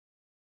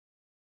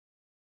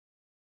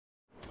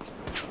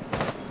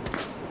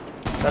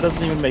That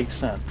doesn't even make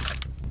sense.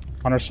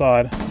 On her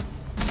side.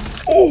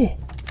 Oh!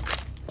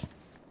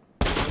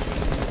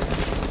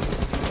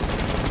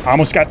 I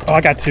almost got... Oh,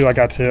 I got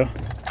two.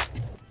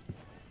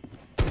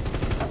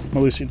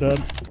 Lucy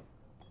dead.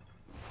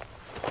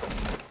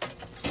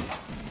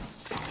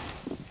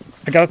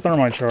 I got a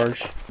thermite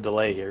charge.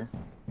 Delay here.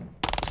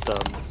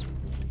 Stub.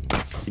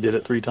 You did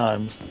it 3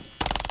 times.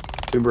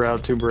 Tuber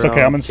out, tuber out. It's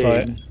okay, I'm in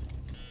sight.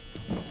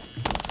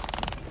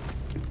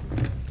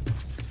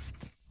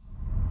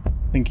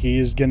 I think he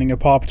is getting a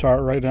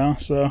Pop-Tart right now,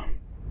 so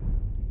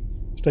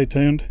stay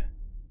tuned.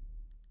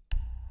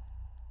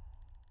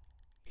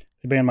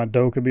 They banned my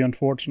DuoQ,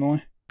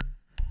 unfortunately.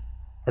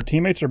 Our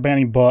teammates are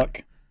banning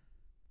Buck.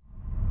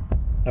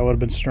 That would have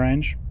been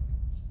strange.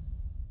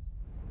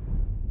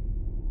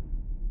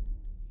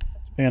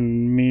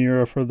 And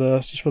Mira for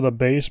this, just for the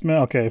basement.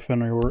 Okay,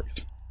 Fenrir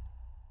works.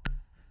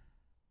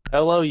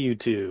 Hello,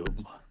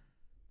 YouTube.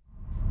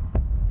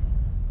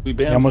 We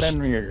banned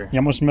Fenrir. You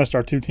almost missed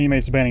our 2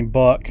 teammates banning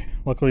Buck.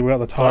 Luckily, we got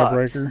the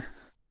tiebreaker.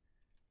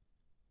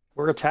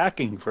 We're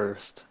attacking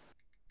first.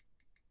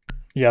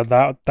 Yeah,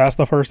 that's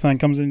the first thing that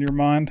comes into your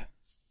mind.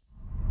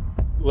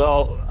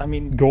 Well, I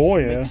mean,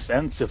 Goya. It makes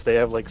sense if they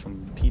have like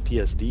some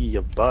PTSD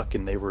of Buck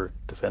and they were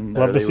defending.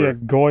 Love to see a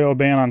Goyo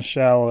ban on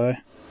Chalet.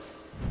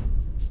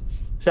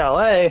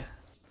 Chalet?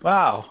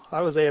 Wow,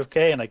 I was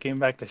AFK and I came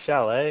back to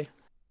Chalet.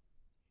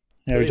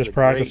 Yeah, we just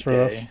practiced for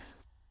this.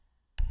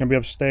 Gonna be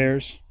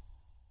upstairs.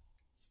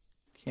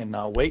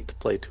 Cannot wait to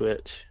play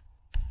Twitch.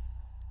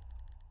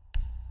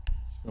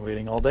 Been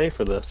waiting all day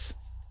for this.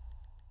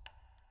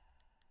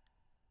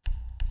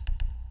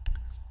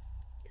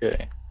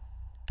 Okay.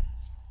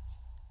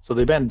 So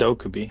they banned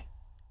DuoQ.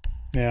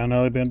 Yeah, I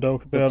know they banned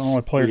DuoQ. I don't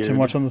want to play too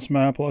much on this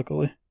map,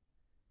 luckily.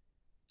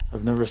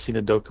 I've never seen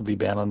a DuoQ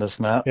ban on this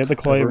map. Yeah, the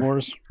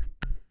Claymores.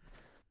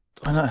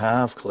 Do I not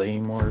have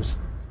Claymores?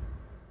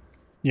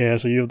 Yeah,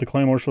 so you have the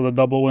Claymores for the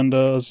double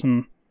windows,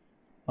 and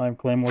I have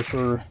Claymores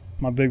for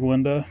my big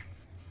window.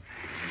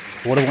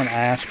 Would have went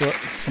Ash, but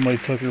somebody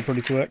took her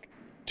pretty quick.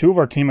 2 of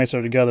our teammates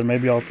are together,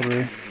 maybe all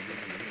 3.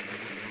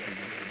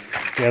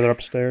 Yeah, they're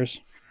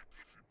upstairs.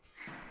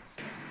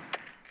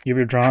 You have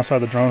your drone outside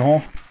the drone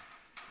hole?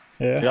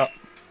 Yeah. Yep.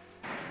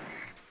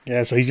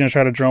 Yeah, so he's going to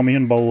try to drone me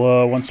in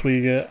below once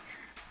we get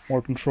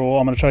more control.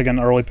 I'm going to try to get an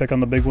early pick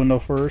on the big window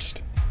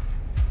first.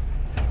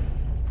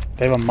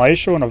 They have a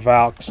Maestro and a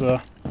Valk,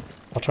 so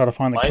I'll try to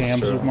find the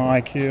cams with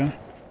my IQ.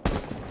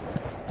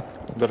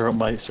 Better hope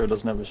Maestro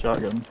doesn't have a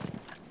shotgun.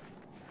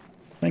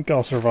 I think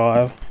I'll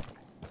survive.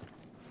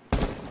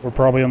 We're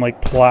probably in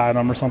like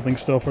platinum or something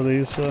still for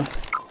these, so.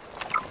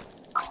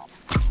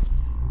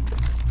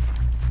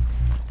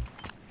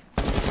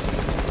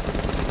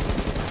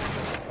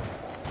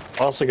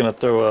 I'm also gonna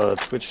throw a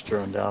Twitch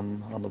drone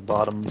down on the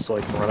bottom so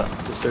I can run up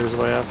the stairs if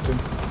I have to.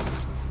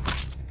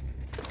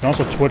 You can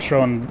also Twitch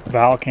drone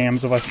Val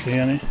cams if I see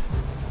any.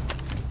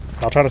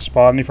 I'll try to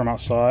spot any from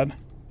outside.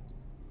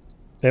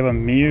 They have a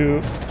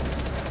mute.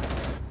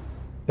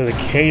 There's a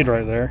Cade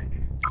right there.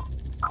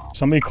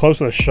 Somebody close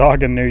to the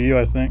shotgun near you,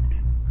 I think.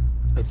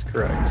 That's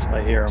correct.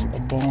 I hear him. A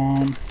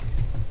bomb.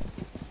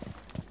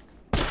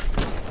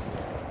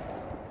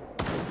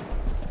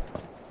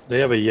 They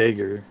have a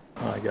Jaeger.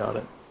 Oh, I got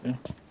it. Yeah.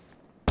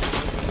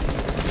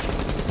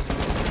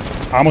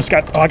 I almost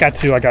got... Oh, I got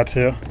two. Okay,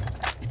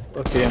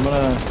 I'm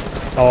gonna...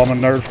 Oh, I'm a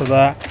nerd for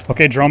that.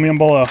 Okay, drone me in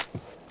below.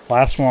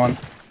 Last one.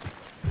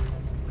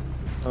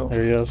 Oh.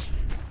 There he is.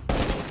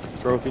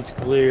 Trophy's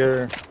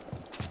clear.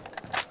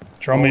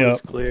 Drone me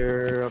up.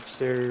 Clear.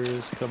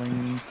 Upstairs.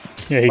 Coming.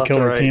 Yeah, he left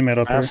killed or our right. teammate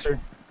up Master.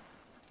 here.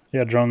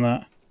 Yeah, drone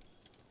that.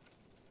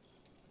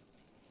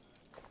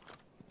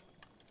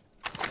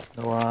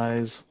 No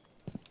eyes.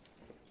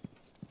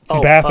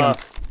 Bathroom.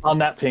 On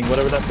that ping,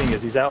 whatever that ping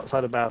is. He's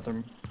outside the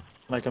bathroom.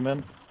 Can I come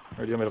in?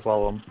 Or do you want me to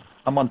follow him?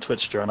 I'm on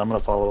Twitch drone. I'm gonna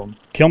follow him.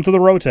 Kill him to the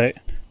rotate.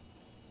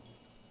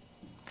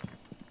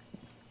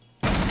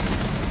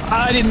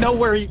 I didn't know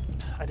where he...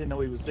 I didn't know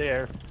he was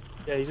there.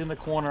 Yeah, he's in the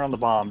corner on the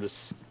bomb,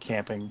 just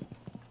camping.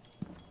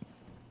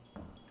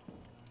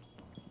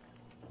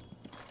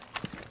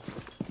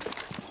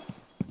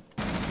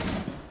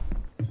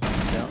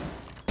 Yeah.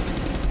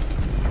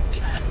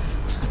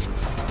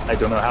 I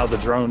don't know how the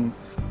drone...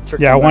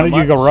 Yeah, I wanted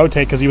you to go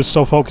rotate because he was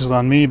so focused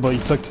on me, but he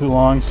took too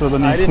long, so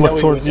then he looked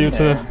towards you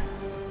too.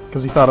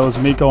 Because he thought it was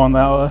me going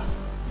that way.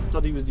 I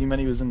thought he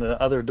was in the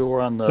other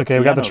door on the It's okay,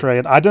 we got the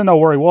trade. I didn't know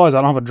where he was.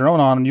 I don't have a drone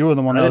on him. You were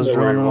the one that was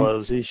droning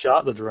him. He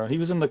shot the drone. He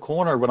was in the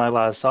corner when I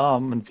last saw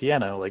him in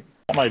piano. Like,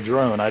 on my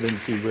drone, I didn't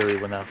see where he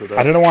went after that.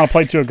 I didn't want to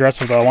play too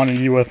aggressive, though. I wanted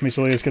you with me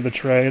so we just get the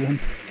trade. And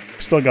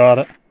still got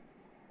it.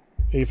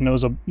 Even though it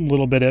was a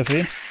little bit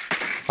iffy.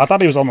 I thought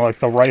he was on like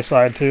the right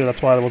side, too.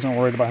 That's why I wasn't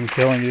worried about him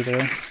killing you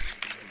there.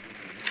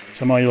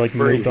 Somehow you like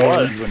moved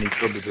over. He was when he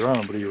killed the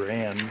drone, but he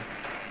ran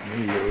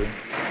immediately.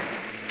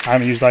 I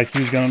haven't used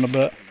IQ's gun in a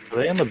bit. Are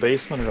they in the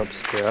basement or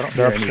upstairs? I don't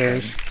They're hear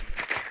upstairs.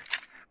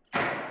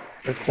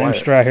 Anything. Same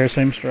strat here,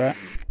 same strat.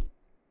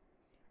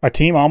 Our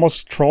team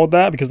almost trolled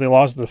that because they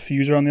lost the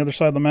diffuser on the other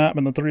side of the map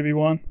in the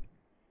 3v1.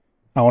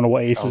 I don't know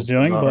what Ace is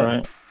doing, but...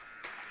 Right.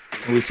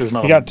 At least there's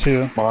not We got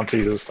two.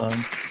 Monty this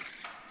time.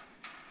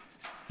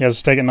 Yeah,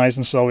 just take it nice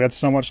and slow. We had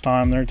so much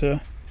time there too.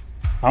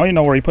 I don't even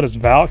know where he put his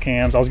Val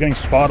cams. I was getting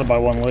spotted by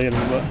one later,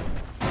 but...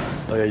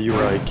 Oh yeah, you were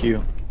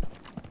IQ.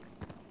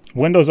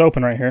 Window's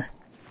open right here.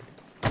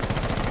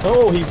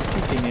 Oh, he's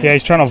peeking in. Yeah,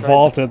 he's trying to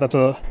vault it. That's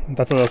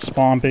a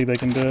spawn peek they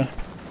can do.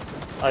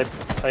 I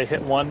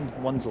hit one.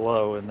 One's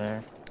low in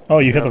there. Oh,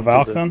 you hit the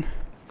Valk then?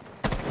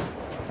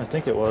 I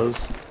think it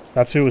was.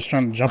 That's who was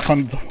trying to jump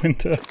onto the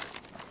window.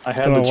 I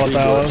had the tree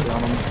glitch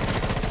on him.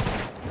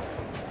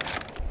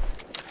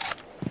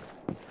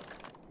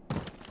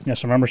 Yeah,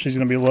 so remember she's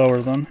gonna be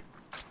lower then.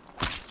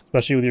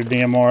 Especially with your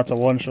DMR, it's a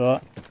one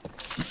shot.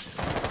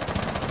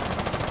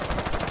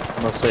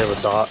 Unless they have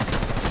a dot.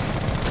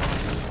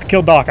 I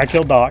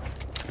killed Doc.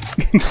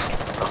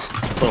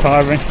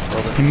 Timing.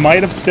 He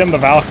might have stemmed the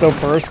Valk though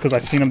first, because I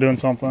seen him doing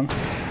something.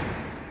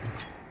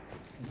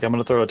 Okay, I'm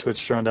gonna throw a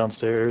Twitch drone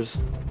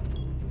downstairs.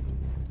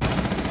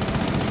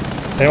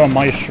 They have a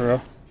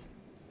Maestro.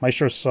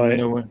 Maestro's sight.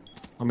 Let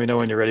me know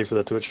when you're ready for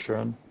the Twitch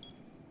drone.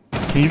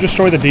 Can you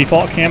destroy the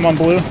default cam on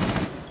blue?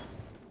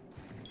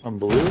 On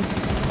blue?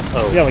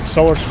 Oh. Yeah, like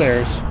solar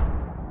stairs.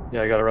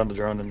 Yeah, I gotta run the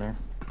drone in there.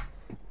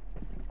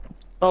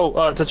 Oh,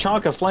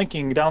 Tachanka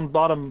flanking down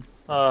bottom,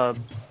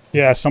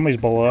 Yeah, somebody's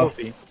below.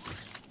 trophy.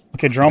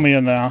 Okay, drone me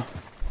in now.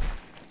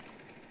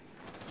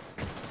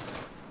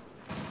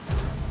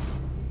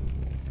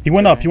 He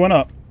went up. He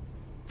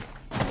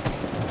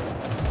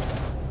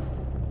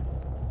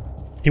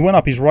went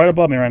up, he's right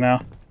above me right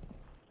now.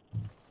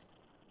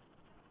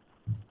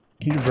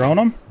 Can you drone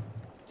him?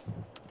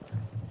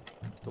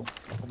 Hold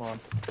on.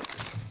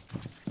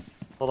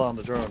 Hold on,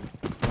 the drone.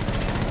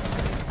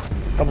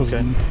 That was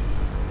Okay.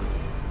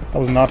 That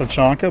was not a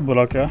Tachanka, but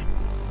okay.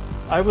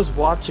 I was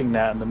watching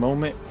that, and the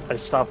moment I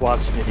stopped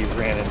watching it, he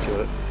ran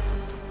into it.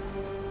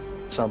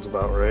 Sounds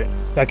about right.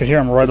 I could hear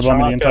him right above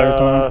me the entire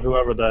time.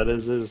 Whoever that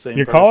is the same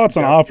Your person. callouts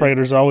on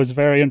operators are always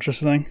very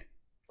interesting.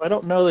 I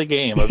don't know the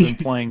game. I've been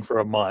playing for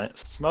a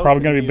month. Smoke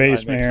Probably gonna be and you, I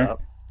basement mix here.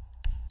 up,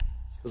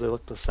 'cause they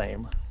look the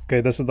same.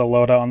 Okay, this is the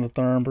loadout on the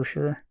therm for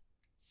sure.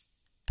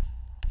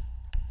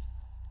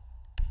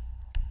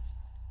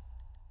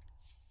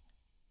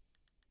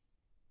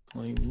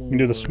 You can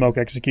do the smoke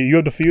execute. You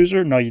have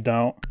diffuser? No, you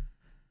don't.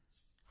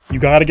 You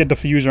gotta get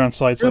diffuser on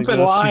sites like this. You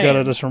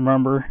gotta just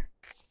remember.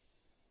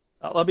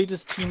 Let me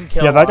just team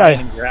kill Yeah, that guy.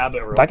 and grab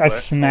it real That guy quick.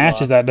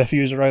 snatches that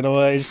diffuser right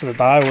away. He's gonna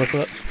die with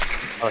it.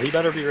 Oh, he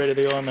better be ready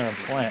to go in there and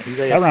plant. He's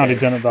AFK. That round he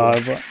didn't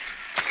die, but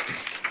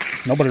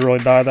nobody really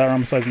died that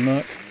round besides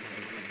Nook.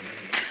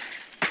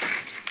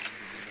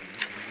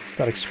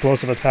 Got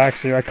explosive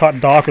attacks here. I caught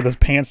Doc with his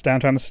pants down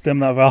trying to stem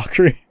that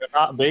Valkyrie. They're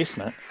not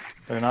basement.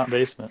 They're not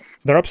basement.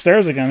 They're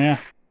upstairs again, yeah.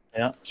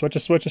 Yeah. Switch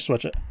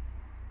it.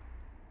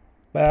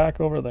 Back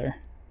over there.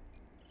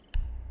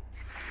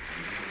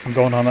 I'm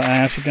going on the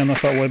Ash again. That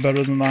felt way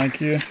better than the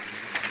IQ.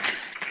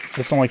 I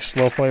just don't like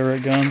slow fire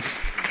rate guns.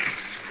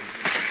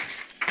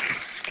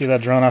 Get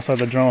that drone outside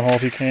the drone hole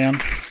if you can.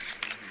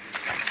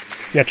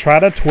 Yeah, try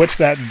to twitch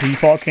that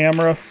default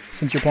camera.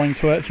 Since you're playing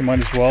Twitch, you might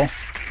as well.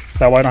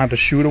 That way I don't have to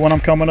shoot it when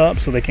I'm coming up,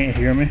 so they can't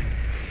hear me.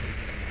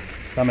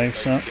 That makes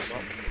sense.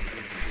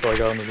 That's all I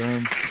got in the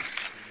room.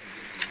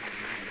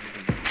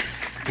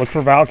 Look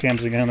for Val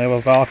cams again. They have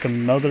a Valk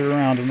another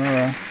round in a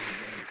row.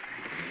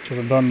 Which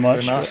hasn't done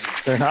much.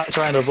 They're not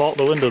trying to vault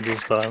the window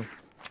this time.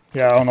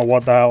 Yeah, I don't know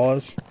what that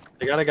was.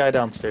 They got a guy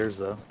downstairs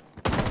though.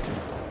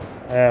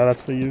 Yeah,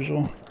 that's the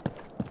usual.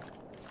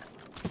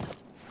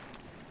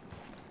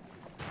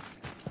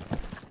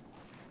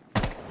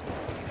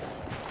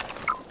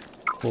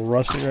 A little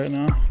rusty right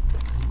now.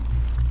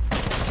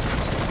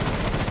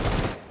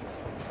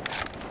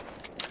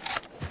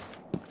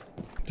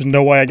 There's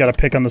no way I gotta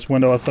pick on this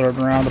window a third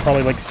round. They're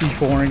probably like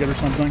C4ing it or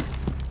something.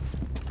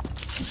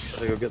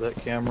 Gotta go get that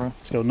camera.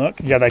 Let's go, Nook.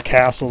 Yeah, they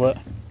castled it.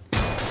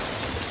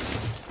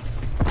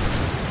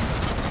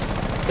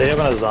 They have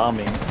a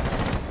zombie.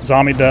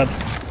 Zombie dead.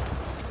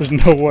 There's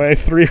no way.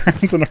 3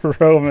 rounds in a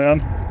row,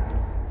 man.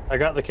 I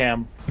got the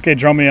cam. Okay,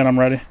 drum me in. I'm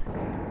ready.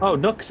 Oh,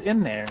 Nook's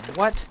in there.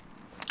 What?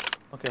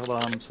 Okay,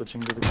 hold on. I'm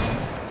switching to the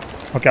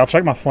cam. Okay, I'll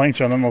check my flank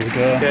shot, then let's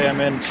go. Okay, I'm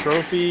in.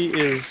 Trophy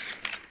is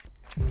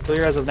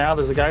clear as of now.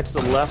 There's a guy to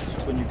the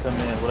left when you come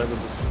in. Whatever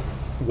this.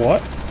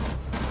 What?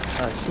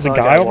 There's a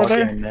guy over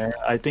there? in there?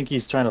 I think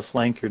he's trying to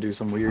flank or do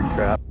some weird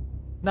crap.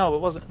 No, it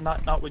wasn't.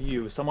 Not with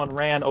you. Someone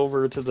ran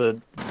over to the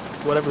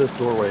whatever this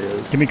doorway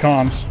is. Give me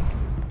comms.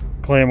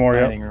 Claymore,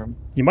 yeah. Dining room.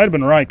 You might have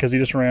been right, because he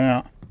just ran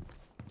out.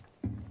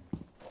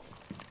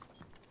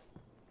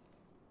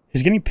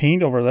 He's getting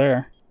pinged over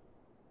there.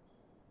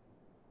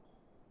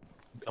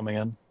 Coming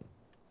in.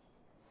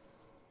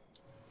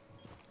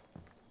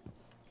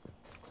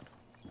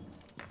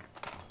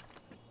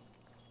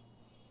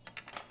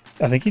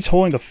 I think he's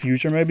holding the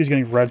future, maybe. He's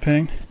getting red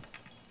ping.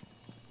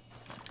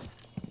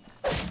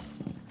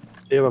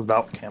 They have a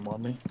Valk cam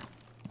on me.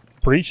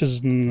 Breach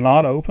is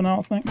not open, I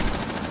don't think.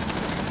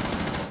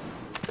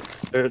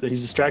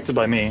 He's distracted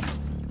by me.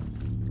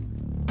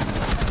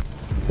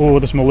 Oh,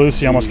 this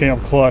Malusi almost came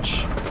up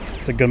clutch.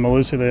 It's a good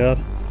Malusi they had.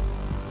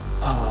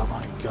 Oh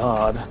my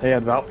god. They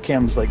had vault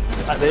cams like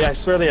I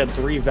swear they had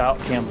 3 vault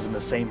cams in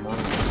the same room.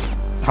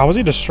 How was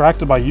he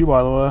distracted by you,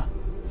 by the way?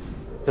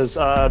 Because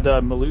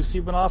the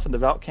Melusi went off and the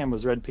vault cam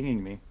was red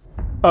pinging me.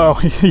 Oh,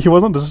 he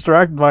wasn't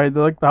distracted by it.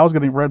 Like, I was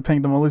getting red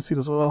pinged to Melusi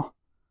as well.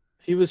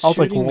 He was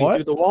shooting me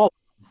through the wall.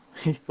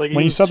 Like,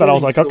 when you said that, I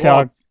was like, okay,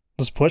 I'll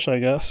just push, I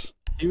guess.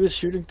 He was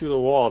shooting through the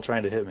wall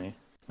trying to hit me.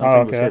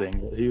 Oh, was hitting,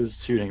 but he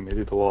was shooting me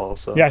through the wall.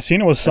 So yeah, I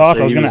seen it was soft.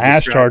 I was going to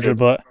ash charge it,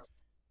 but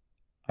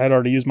I had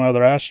already used my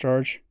other ash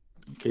charge.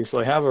 Okay, so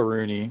I have a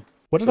Rooney.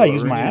 What did I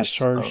use my ash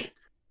charge?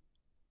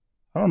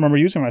 I don't remember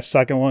using my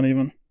second one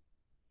even.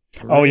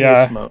 Oh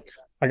yeah, smoke.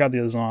 I got the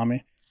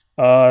Azami.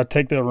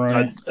 Take the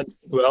Rooney.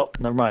 Well,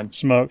 never mind.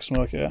 Smoke,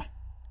 yeah.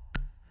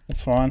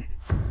 It's fine.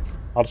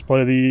 I'll just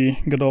play the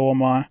good old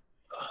my.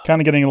 Kind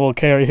of getting a little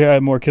carry here. I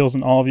have more kills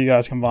than all of you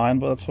guys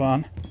combined, but that's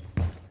fine.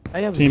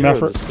 I have team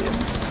effort.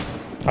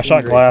 I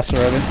shot glass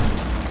already.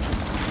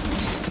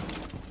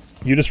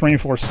 You just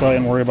reinforce sight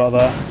and worry about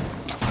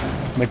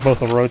that. Make both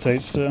the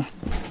rotates too.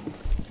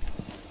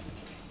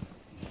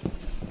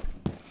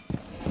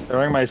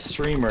 During my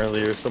stream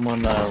earlier,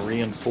 someone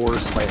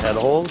reinforced my head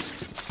holes.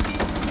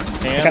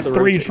 And I got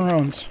 3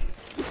 drones.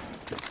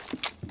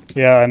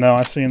 Yeah, I know.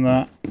 I seen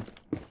that.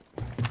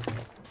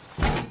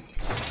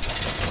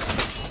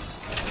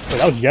 Wait,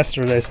 that was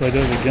yesterday, so they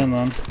did it again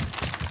then.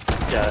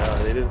 Yeah,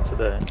 they did it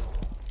today.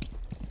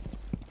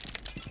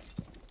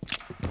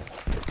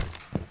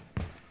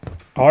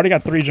 I already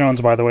got 3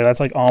 drones, by the way. That's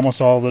like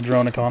almost all of the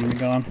drone economy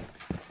gone.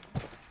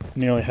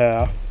 Nearly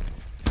half.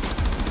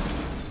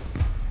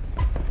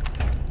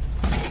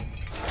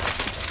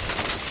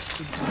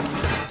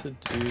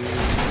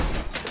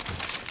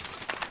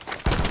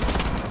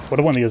 Would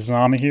have won the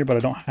Azami here, but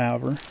I don't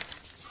have her.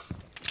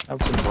 I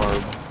have some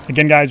barb.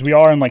 Again, guys, we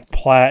are in like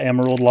Plat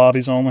Emerald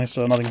lobbies only,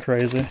 so nothing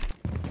crazy.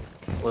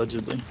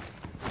 Allegedly.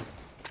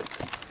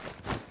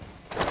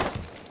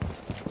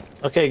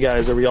 Okay,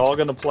 guys, are we all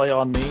gonna play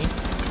on me?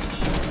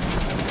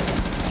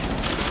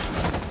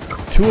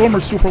 2 of them are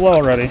super low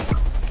already.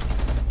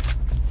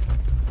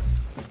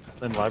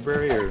 In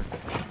library or?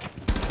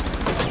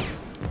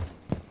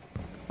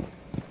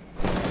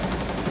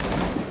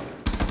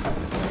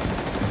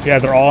 Yeah,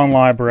 they're all in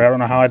library. I don't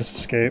know how I just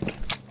escaped.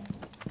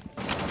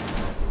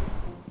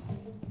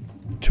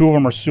 2 of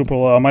them are super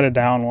low. I might have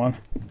downed one.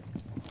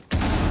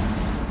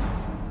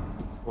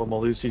 Well,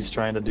 Melusi's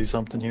trying to do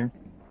something here.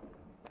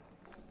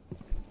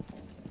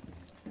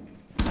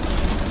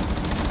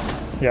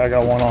 Yeah, I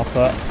got one off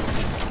that.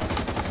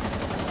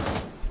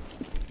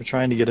 They're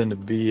trying to get into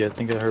B. I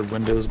think I heard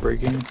windows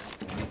breaking.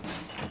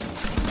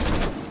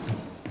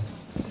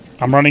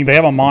 I'm running. They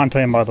have a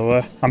Montaigne, by the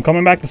way. I'm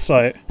coming back to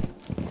site.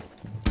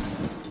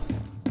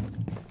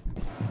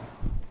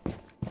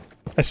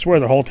 I swear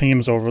the whole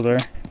team's over there.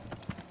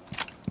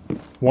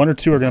 1 or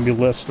 2 are going to be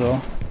lit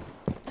still.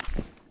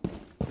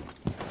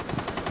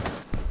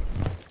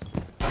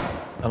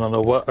 I don't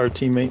know what our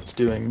teammate's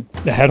doing.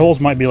 The head holes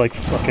might be like,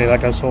 okay,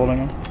 that guy's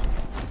holding them.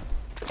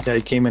 Yeah,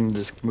 he came in and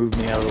just moved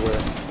me out of the way.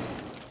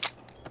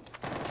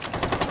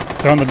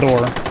 They're on the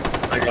door.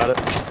 I got it.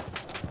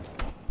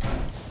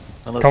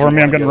 Unless Cover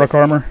me, I'm getting rook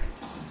armor.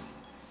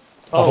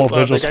 Oh, whole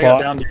vigil the guy spot.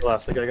 got down to your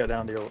left. The guy got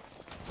down to your left.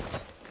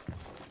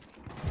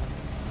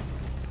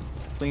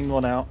 Clean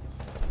one out.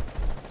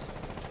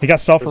 He got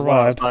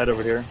self-revived. There's one outside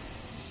over here.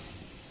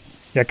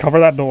 Yeah, cover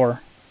that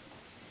door.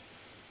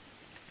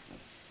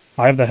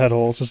 I have the head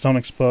holes, just don't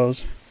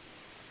expose.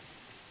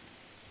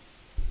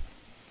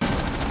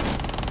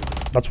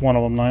 That's one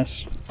of them,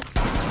 nice.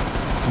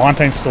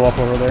 Montaigne's still up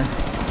over there.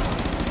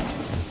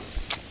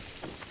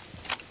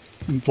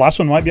 Last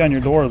one might be on your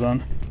door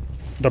then.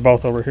 They're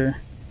both over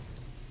here.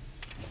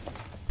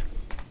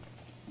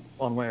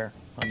 On where?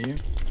 On you?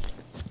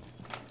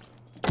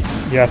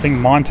 Yeah, I think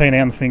Montaigne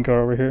and Fink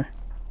are over here.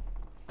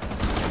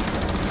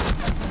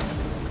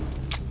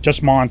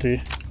 Just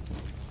Monty.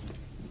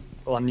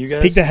 On you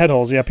guys? Peek the head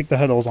holes, yeah, peek the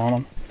head holes on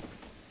him.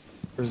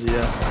 Where's he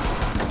at?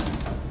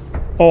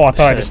 Oh, I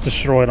thought I just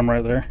destroyed him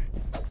right there.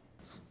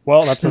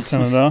 Well, that's a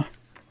 10-0.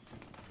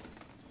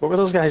 What were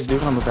those guys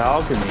doing on the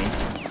balcony?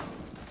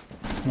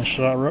 Nice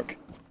shot, Rook.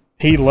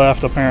 He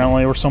left,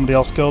 apparently, or somebody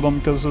else killed him,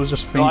 because it was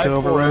just Fink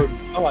over there.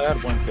 Oh, I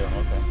had 1 kill,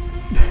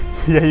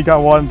 okay. Yeah, you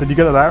got one. Did you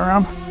get it that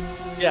round?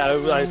 Yeah,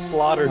 I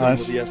slaughtered him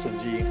with the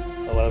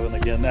SMG 11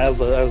 again, as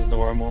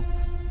normal.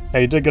 Yeah,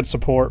 you did good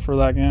support for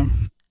that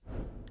game.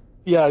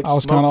 Yeah, I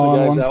was smoked kinda the on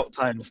guys one. out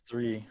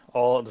 ×3,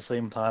 all at the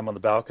same time on the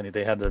balcony.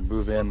 They had to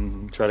move in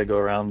and try to go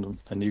around,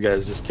 and you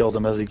guys just killed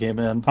him as he came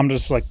in. I'm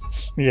just like,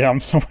 yeah, I'm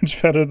so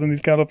much better than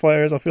these kind of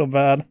players. I feel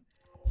bad.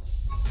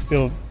 I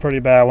feel pretty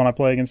bad when I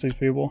play against these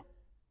people.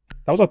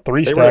 That was a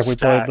 3-stack we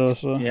played this.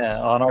 So. Yeah,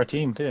 on our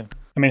team too.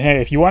 I mean, hey,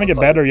 if you want to get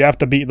better, you have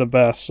to beat the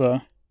best,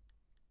 so...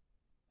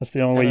 That's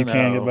the only way you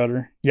can get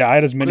better. Yeah, I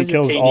had as many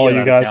kills as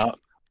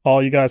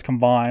all you guys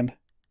combined.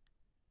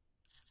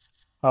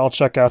 I'll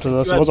check after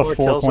this. It was a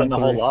 4.3. The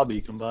whole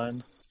lobby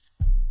combined.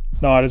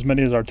 No, I had as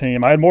many as our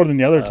team. I had more than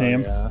the other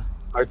team. Yeah.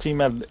 Our team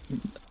had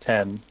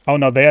 10. Oh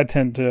no, they had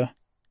 10 too.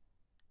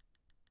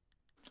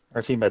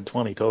 Our team had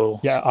 20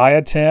 total. Yeah, I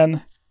had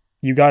 10.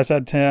 You guys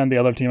had 10, the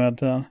other team had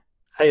 10.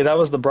 Hey, that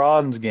was the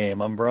bronze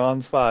game. I'm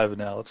bronze 5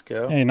 now. Let's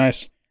go. Hey,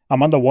 nice.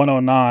 I'm on the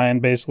 109,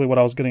 basically what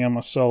I was getting on my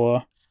solo.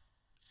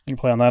 You can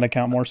play on that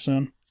account more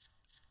soon.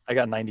 I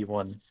got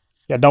 91.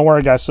 Yeah, don't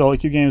worry, guys.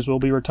 SoloQ games will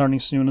be returning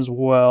soon as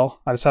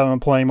well. I just haven't been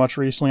playing much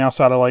recently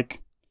outside of,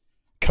 like,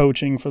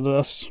 coaching for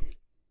this.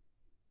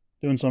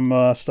 Doing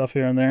some stuff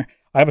here and there.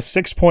 I have a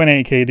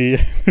 6.8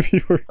 KD, if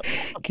you were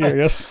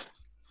curious.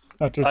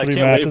 After 3 I can't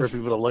matches. wait for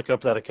people to look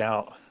up that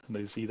account and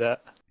they see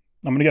that.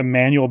 I'm gonna get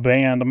manual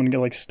banned. I'm gonna get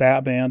like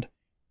stat banned.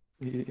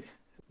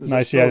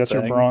 Nice, yeah, that's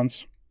your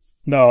bronze.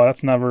 No,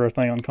 that's never a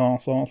thing on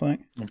console, I don't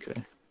think.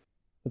 Okay.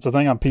 It's a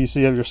thing on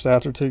PC if your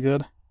stats are too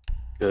good.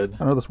 Good.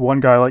 I know this one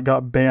guy like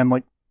got banned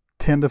like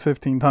 10 to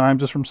 15 times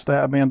just from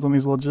stat bans and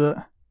he's legit.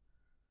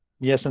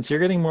 Yeah, since you're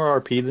getting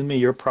more RP than me,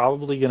 you're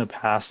probably gonna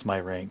pass my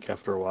rank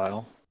after a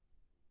while.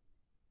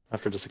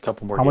 After just a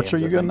couple more games. How much are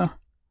you getting now?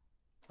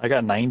 I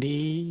got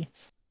 90.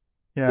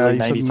 Yeah, like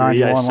you said 93.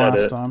 91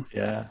 last time.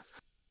 Yeah.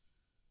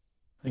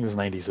 I think it was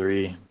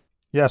 93.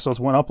 Yeah, so it's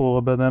went up a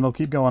little bit, then it'll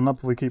keep going up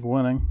if we keep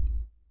winning.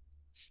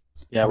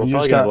 Yeah, we're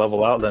probably going to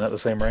level out then at the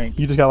same rank.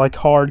 You just got like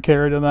hard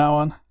carried in that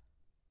one.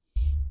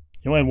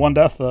 You only had 1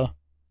 death though.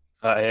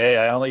 Hey,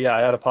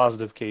 I had a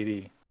positive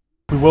KD.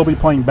 We will be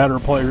playing better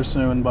players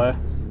soon by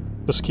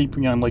just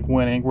keeping on like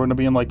winning. We're going to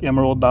be in like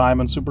Emerald,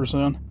 Diamond super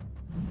soon.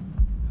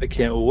 I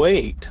can't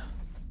wait.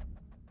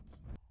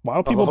 Why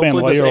do people ban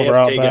layover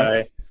out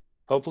back?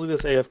 Hopefully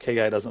this AFK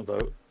guy doesn't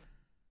vote.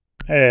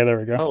 Hey, there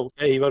we go. Oh,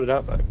 hey, he voted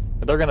out back.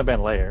 They're gonna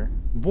ban layer.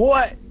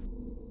 What?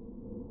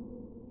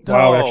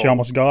 Wow, we actually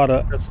almost got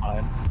it. That's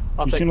fine.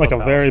 You seem like a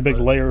very big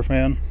layer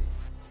fan.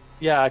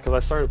 Yeah, because I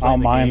started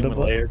playing the game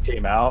when layer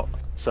came out.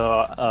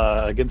 So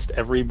against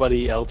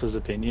everybody else's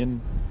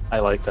opinion, I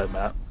like that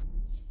map.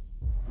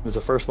 It was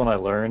the first one I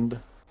learned,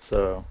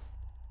 so...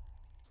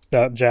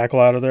 Got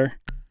Jackal out of there.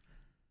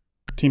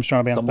 Team's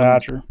trying to ban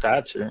Thatcher.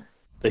 Thatcher.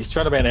 He's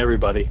trying to ban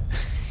everybody.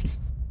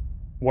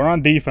 We're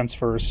on defense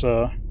first,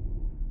 so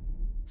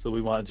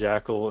we want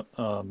Jackal.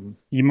 You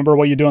remember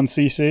what you do on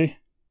CC?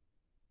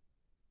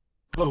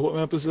 Oh, what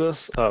map is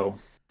this? Oh.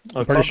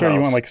 I'm pretty sure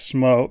you went like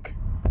smoke.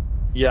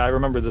 Yeah, I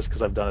remember this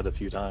because I've done it a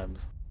few times.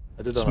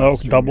 I did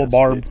smoke, double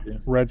barb,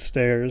 red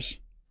stairs.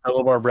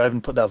 Double barb red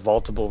and put that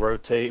vaultable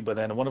rotate, but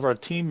then one of our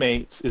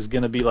teammates is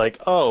going to be like,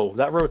 oh,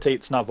 that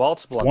rotate's not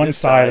vaultable on this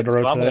side, so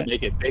I'm going to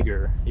make it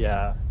bigger.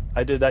 Yeah.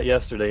 I did that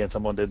yesterday, and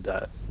someone did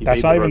that.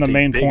 That's not even the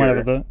main point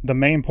of it. The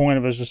main point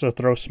of it is just to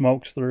throw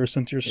smokes through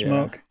since you're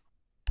smoke.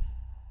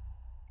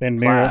 Ban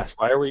mirror.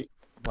 Why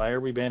are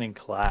we banning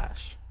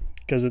Clash?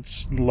 Because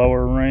it's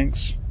lower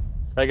ranks.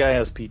 That guy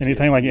has PTSD.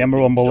 Anything like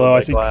Emerald and below,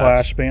 I see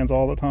Clash bans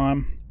all the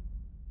time.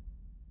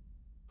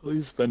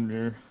 Please ban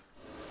mirror.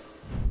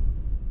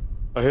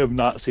 I have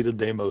not seen a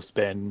Deimos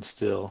ban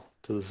still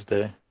to this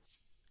day.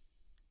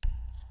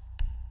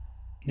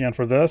 Yeah, and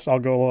for this, I'll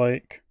go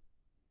like...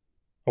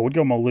 I would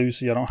go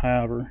Malusi, I don't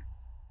have her.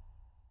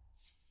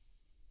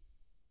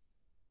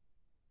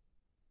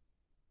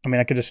 I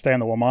mean, I could just stay on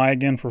the Wamai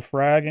again for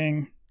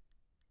fragging.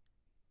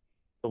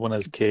 The one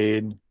has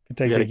Cade. Could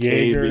take the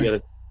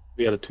Jaeger.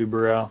 We got a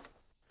Tubarao.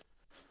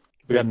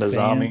 We got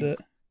Nazami. I'm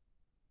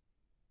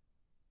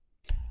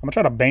gonna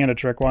try to bandit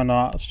trick, why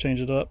not? Let's change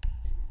it up.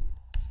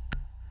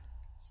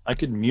 I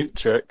could mute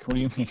trick. What do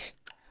you mean?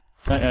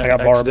 I got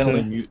barb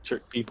accidentally mute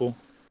trick people.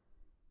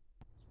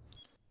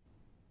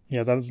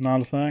 Yeah, that is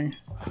not a thing.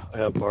 I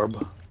have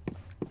barb.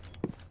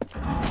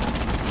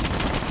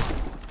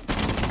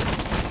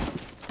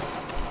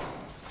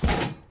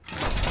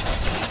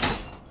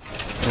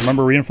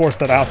 Remember, reinforce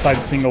that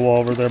outside single wall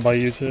over there by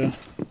you two.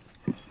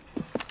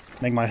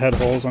 Make my head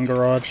holes on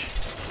garage.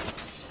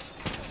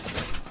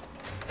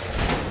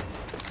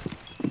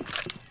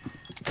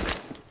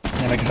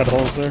 Yeah, make head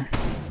holes there.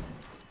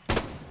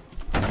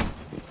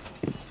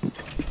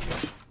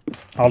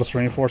 I'll just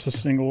reinforce the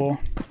single wall.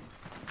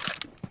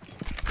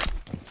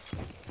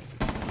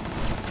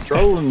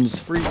 Drones,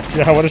 free.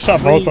 Yeah, I would have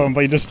shot both of them, but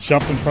you just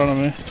jumped in front of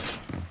me.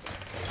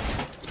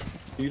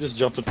 You just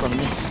jumped in front of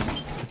me?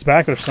 It's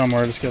back there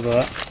somewhere, just get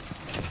that.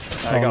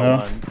 I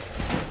got one.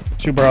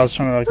 Two brows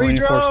trying to like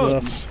reinforce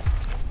this.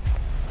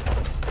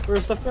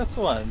 Where's the 5th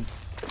one?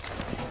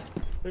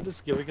 They're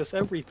just giving us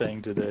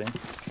everything today.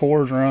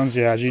 4 drones,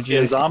 yeah, GG.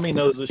 Yeah, Zami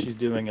knows what she's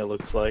doing, it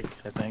looks like,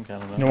 I think, I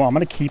don't know. You know what, I'm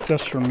gonna keep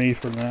this for me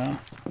for now.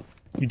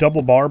 You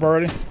double barb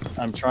already?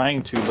 I'm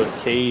trying to, but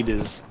Cade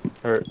is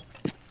hurt.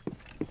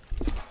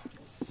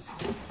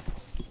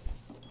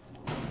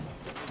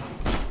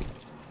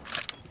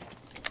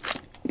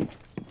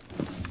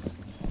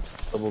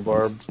 Double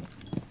barbed.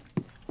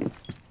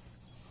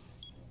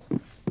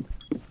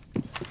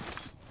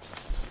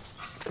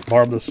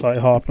 Barb the site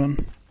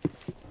hopping.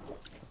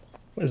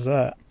 What is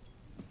that?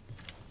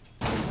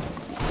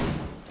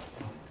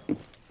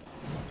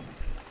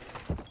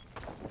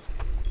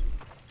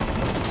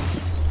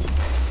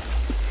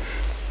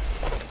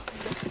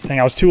 Dang,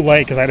 I was too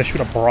late because I had to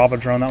shoot a Brava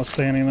drone that was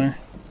standing there.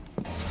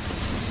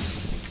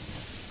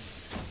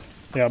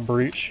 Yeah,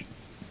 breach.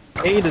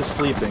 Cade is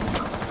sleeping.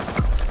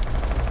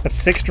 That's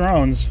 6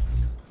 drones.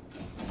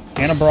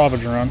 And a Bravo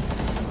drone.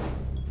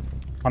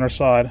 On her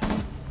side.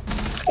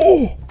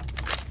 Oh!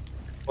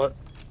 What?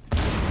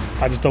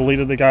 I just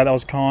deleted the guy that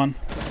was con.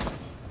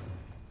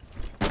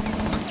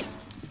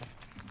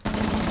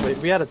 Wait,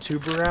 we had a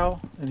tuber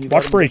and he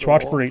watch breach,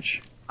 watch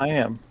breach. I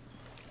am.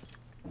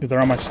 Because they're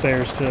on my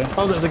stairs too.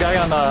 Oh, there's a guy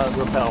on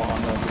rappel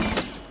on the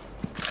breach.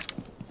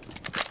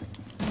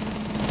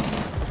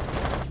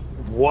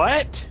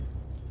 What?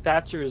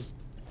 Thatcher's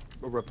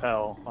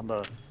rappel on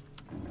the...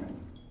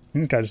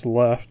 This guy just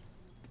left.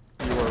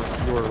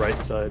 Your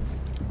right side.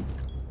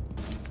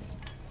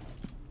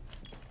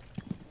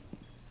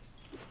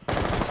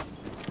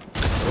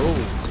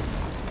 Oh.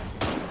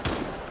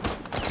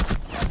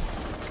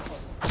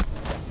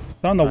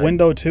 On the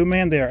window too,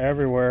 man. They are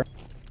everywhere.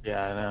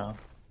 Yeah, I know.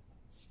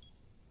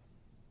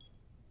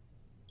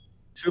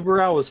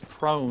 Subaru was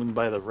prone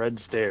by the red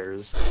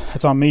stairs.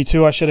 It's on me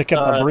too. I should have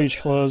kept the breach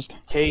closed.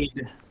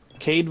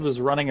 Cade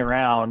was running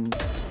around.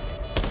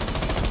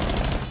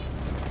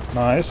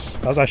 Nice.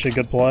 That was actually a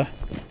good play.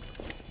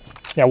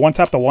 Yeah, one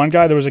tap the one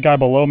guy. There was a guy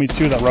below me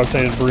too that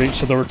rotated breach,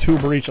 so there were 2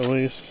 breach at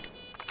least.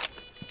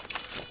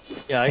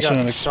 Yeah, I shouldn't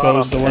have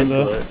exposed exposed the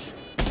window.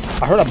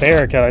 I heard a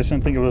barricade. I just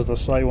didn't think it was the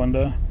site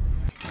window.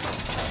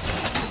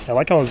 I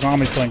like how a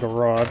zombie's playing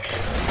garage.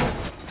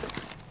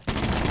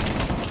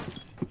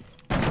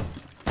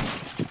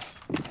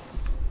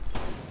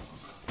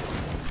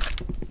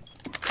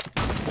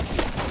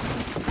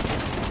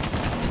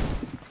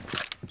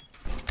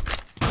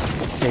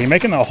 Yeah, you're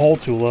making the hole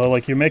too low.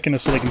 Like, you're making it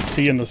so they can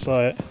see in the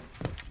site.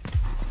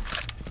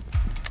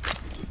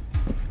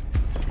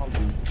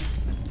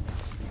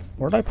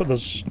 Where did I put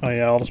this? Oh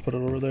yeah, I'll just put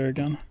it over there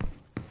again.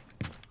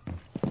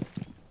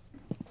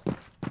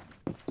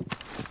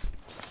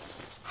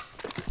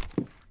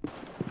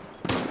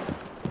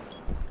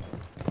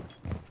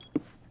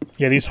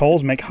 Yeah, these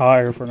holes make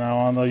higher for now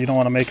on, though. You don't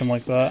want to make them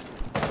like that.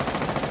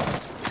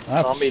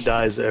 Zombie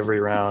dies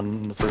every round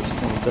in the first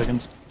 20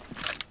 seconds.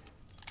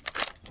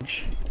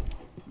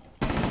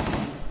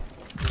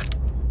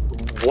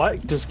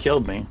 What just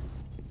killed me?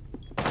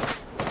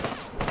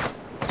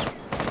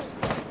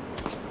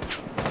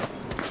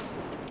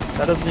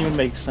 That doesn't even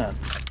make sense.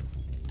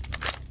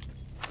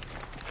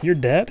 You're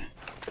dead?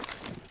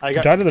 I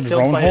got died to the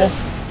drone hole?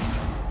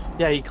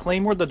 Yeah, he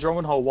claymored the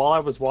drone hole while I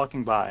was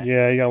walking by.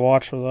 Yeah, you gotta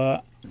watch for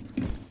that.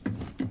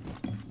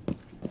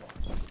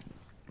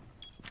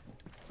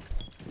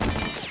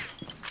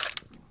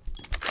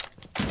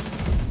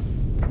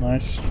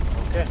 Nice.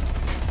 Okay.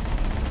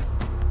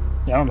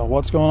 Yeah, I don't know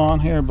what's going on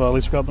here, but at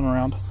least we got them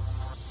around.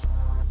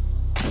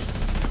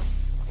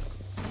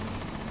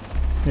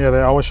 Yeah,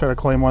 they always try to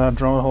claim on that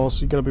drone hole,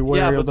 so you gotta be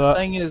wary of that. Yeah, but the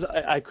thing is,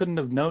 I couldn't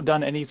have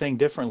done anything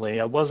differently.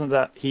 It wasn't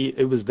that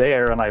it was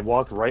there and I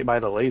walked right by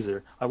the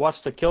laser. I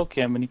watched the kill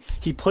cam and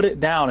he put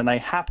it down and I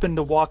happened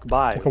to walk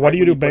by. Okay, what do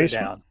you do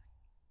basement?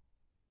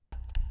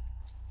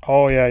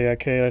 Oh, yeah,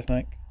 Kate, I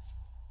think.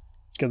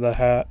 Let's get the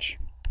hatch.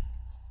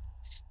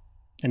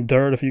 And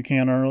dirt if you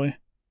can early.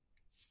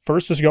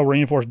 First, just go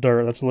reinforce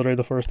dirt. That's literally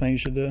the first thing you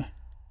should do.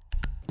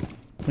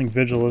 I think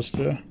Vigil is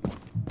too.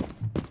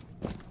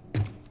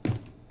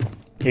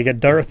 You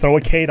get dirt, throw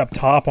a Kate up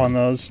top on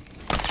those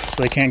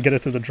so they can't get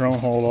it through the drone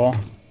hole at all.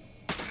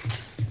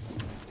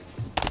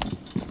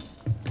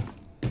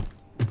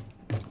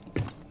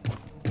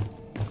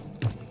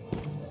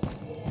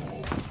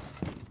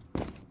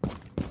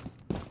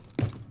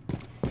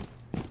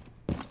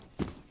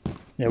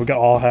 Yeah, we got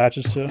all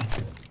hatches too.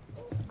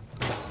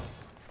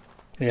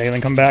 Yeah, then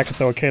come back and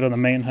throw a Kate on the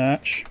main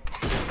hatch.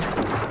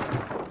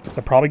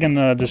 They're probably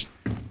gonna just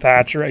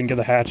Thatcher it and get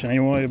the hatch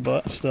anyway,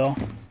 but still.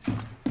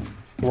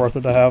 Worth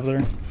it to have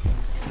there.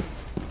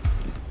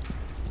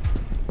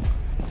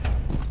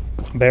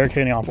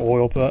 Barricading off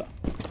oil pit.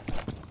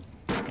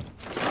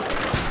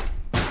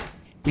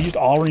 We used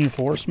all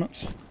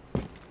reinforcements.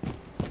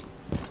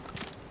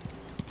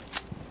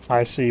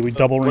 I see. We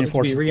double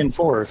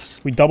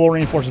reinforced. We double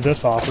reinforced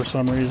this off for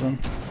some reason.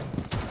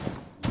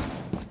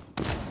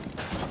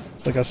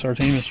 So I guess our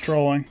team is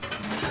trolling.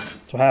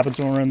 That's what happens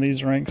when we're in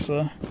these ranks.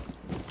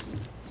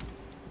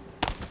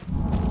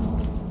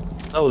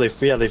 Oh, they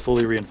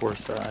fully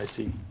reinforced that. I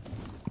see.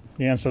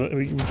 Yeah, so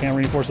we can't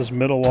reinforce this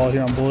middle wall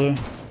here on blue.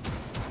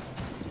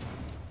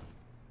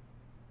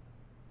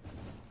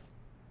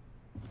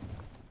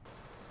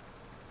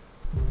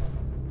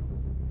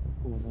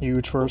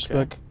 Huge first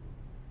pick.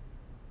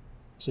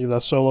 See if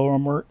that solo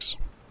arm works.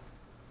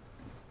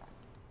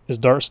 Is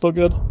Dart still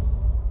good?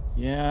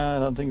 Yeah, I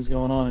don't think it's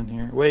going on in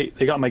here. Wait,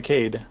 they got my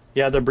Cade.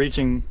 Yeah, they're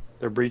breaching.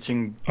 They're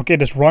breaching. Okay,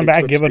 just run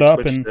back, give it up,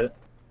 and it.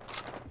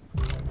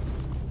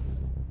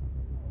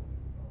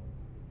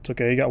 It's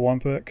okay. You got one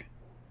pick.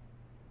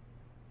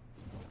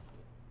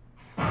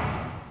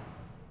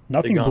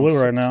 Nothing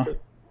blue right now.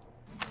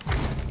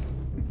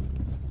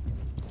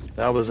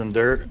 That was in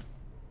dirt.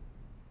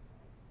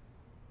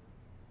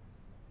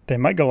 They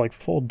might go like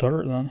full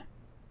dirt then.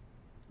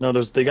 No,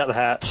 they got the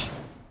hatch.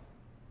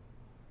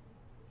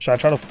 Should I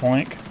try to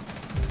flank?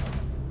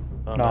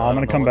 Oh, no, I'm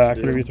gonna come back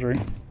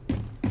 3v3.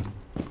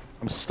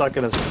 I'm stuck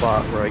in a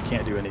spot where I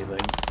can't do anything.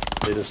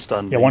 They just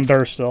stunned me. Yeah, one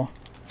dirt still.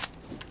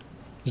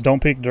 Just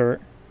don't peek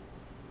dirt.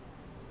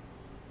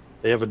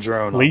 They have a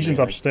drone. Legion's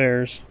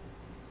upstairs.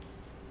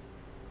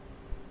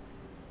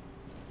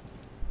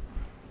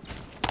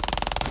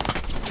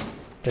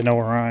 They know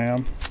where I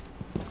am.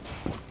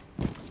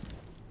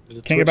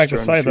 Can't get back to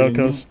site though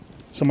because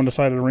someone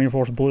decided to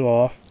reinforce blue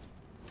off.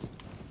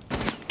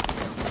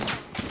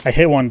 I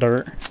hit one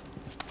dirt.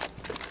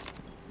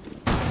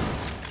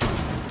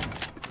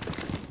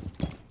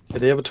 Yeah,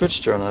 they have a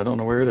Twitch drone. I don't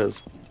know where it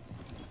is.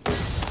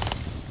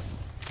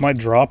 Might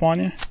drop on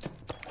you.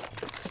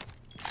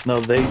 No,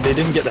 they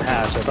didn't get the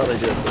hash. I thought they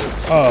did.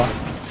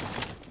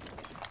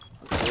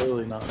 But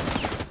really not.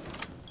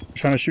 I'm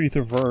trying to shoot you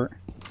through vert.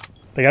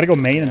 They gotta go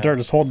main and dirt.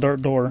 Just hold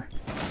dirt door.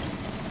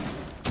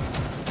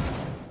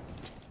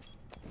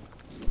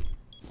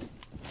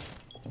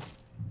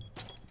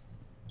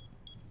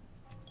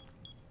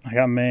 I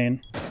got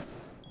main.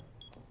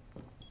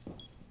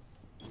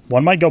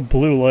 One might go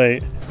blue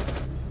late.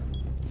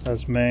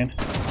 That's main.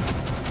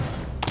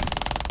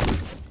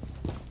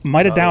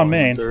 Might have down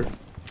main.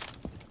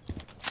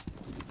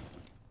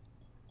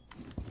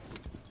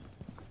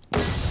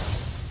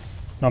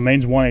 No,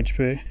 main's 1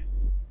 HP.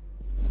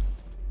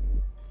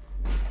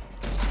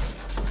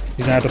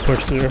 He's gonna have to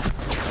push through.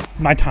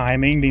 My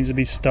timing needs to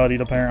be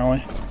studied, apparently.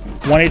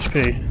 1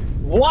 HP.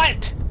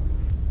 What?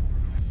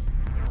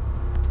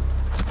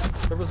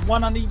 There was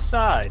one on each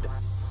side.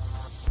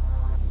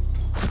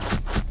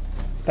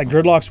 That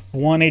gridlock's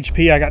 1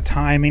 HP. I got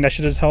timing. I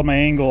should have just held my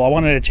angle. I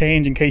wanted to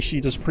change in case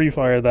she just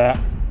pre-fired that.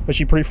 But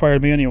she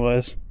pre-fired me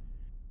anyways.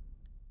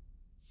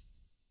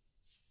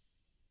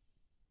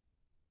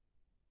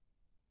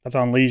 That's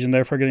on Legion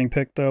there for getting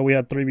picked, though. We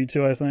had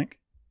 3v2, I think.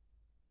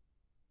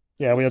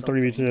 Yeah, we had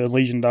 3v2.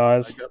 Legion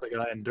dies. I got the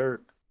guy in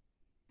dirt.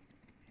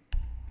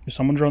 Did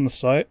someone drone the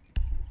site?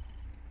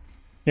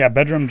 Yeah,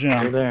 bedroom gym.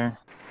 They're there.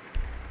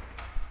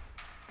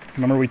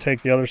 Remember, we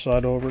take the other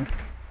side over.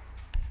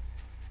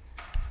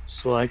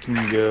 So I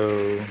can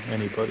go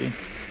anybody.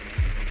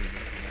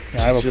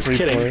 Yeah, I have a Just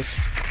pre-place.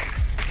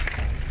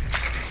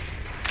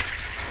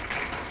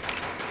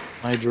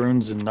 My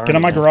drone's in Narnia. Get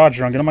on my garage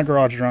drone. Get on my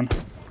garage drone.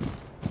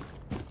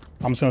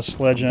 I'm just gonna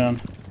sledge in.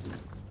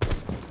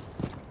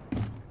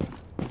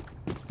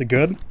 Is it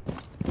good?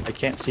 I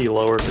can't see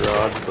lower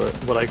garage, but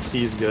what I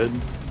see is good.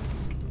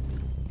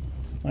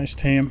 Nice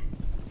team.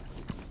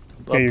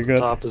 Up you're good.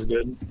 Top is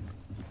good.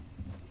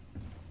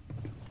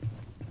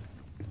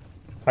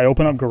 I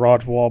open up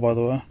garage wall, by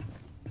the way.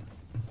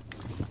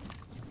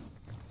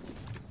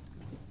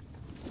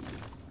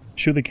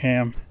 Shoot the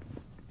cam.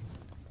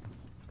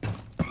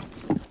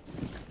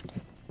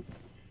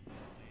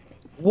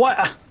 What?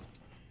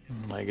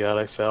 Oh my god,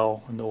 I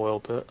fell in the oil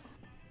pit.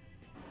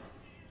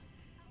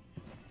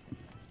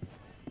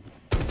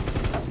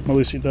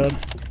 Malusi dead.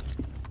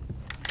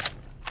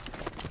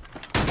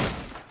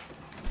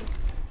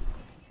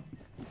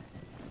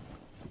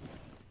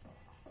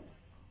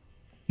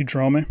 You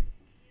drone me?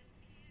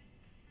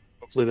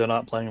 Hopefully they're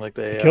not playing like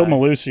they Killed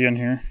Malusi in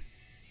here.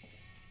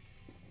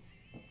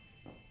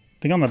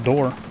 Think on the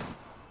door.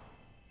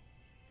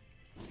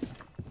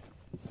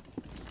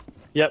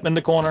 Yep, in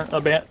the corner. A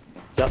bat.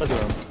 Got the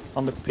drone.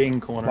 On the ping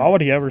corner. Why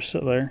would he ever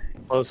sit there?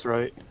 Close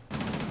right.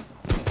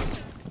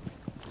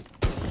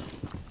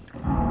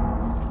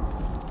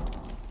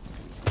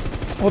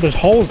 Oh, there's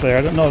holes there.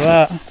 I didn't know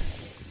that.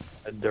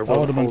 There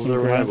was holes there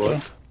when I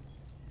looked.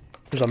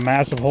 There's a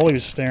massive hole he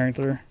was staring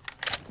through.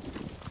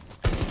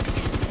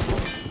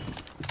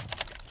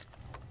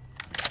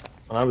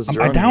 When I was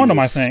I downed him,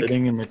 I think.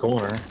 Sitting in the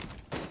corner.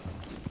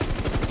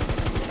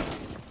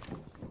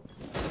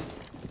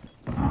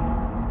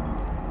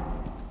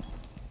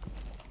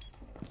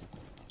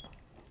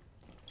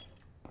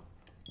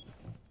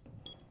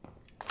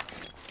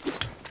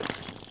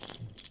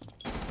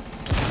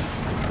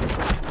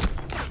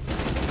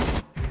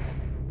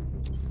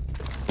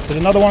 There's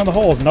another one of the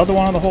holes. Another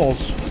one of the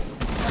holes.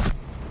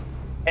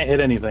 Can't hit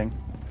anything.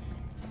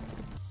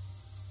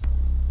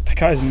 That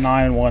guy's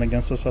 9-1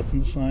 against us. That's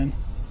insane.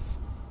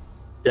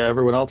 Yeah,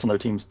 everyone else on their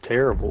team's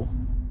terrible.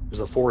 There's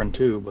a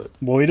 4-2, but...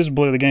 Well, we just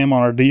blew the game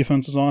on our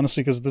defenses,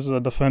 honestly, because this is a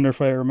defender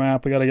favorite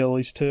map. We got to get at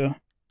least 2.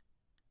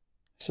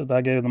 So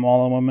that gave them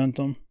all the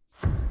momentum.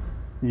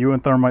 You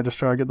and Therm might just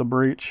try to get the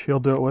breach.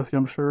 He'll do it with you,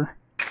 I'm sure.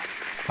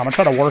 I'm going to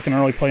try to work and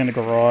early play in the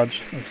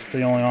garage. That's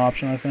the only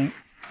option, I think.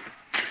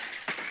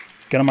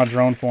 Get on my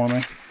drone for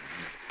me.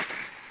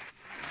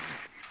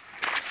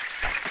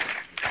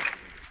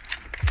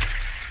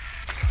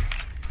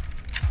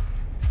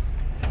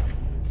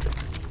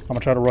 I'm gonna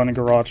try to run in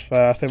garage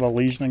fast. They have a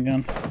Legion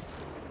again.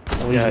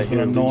 The Legion's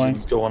been annoying.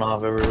 Legion's going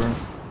off everywhere.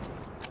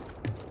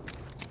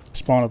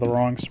 Spawn at the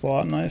wrong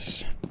spot.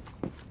 Nice.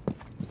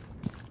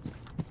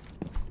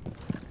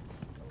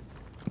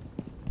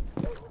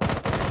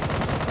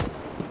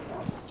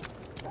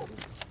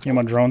 You have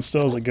my drone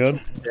still? Is it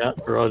good? Yeah,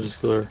 garage is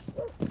clear.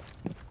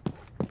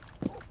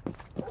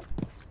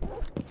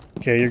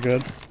 Okay, you're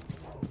good.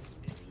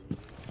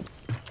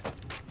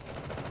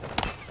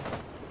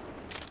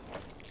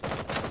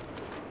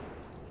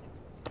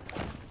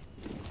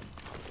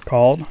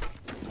 called.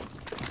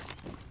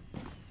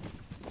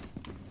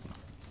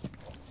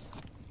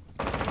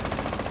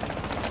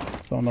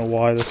 Don't know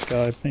why this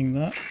guy pinged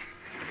that.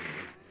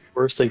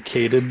 First they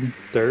cated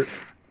dirt.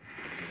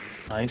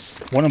 Nice.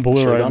 One in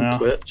blue right on now.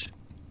 Twitch.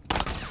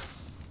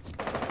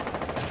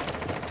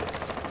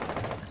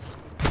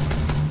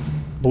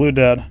 Blue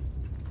dead.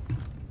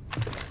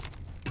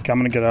 Okay, I'm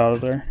gonna get out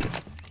of there.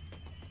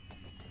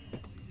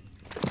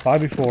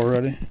 5v4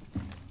 already.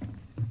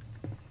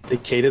 They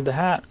cated the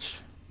hatch.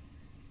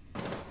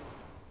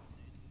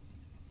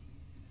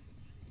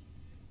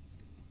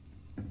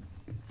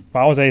 If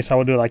I was ace, I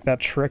would do like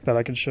that trick that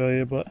I could show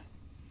you, but...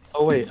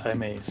 Oh wait,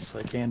 I'm ace.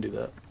 I can do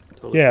that.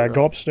 Totally yeah,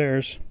 go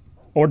upstairs.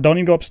 Or don't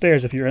even go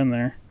upstairs if you're in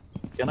there.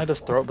 Can I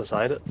just throw it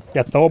beside it?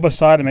 Yeah, throw it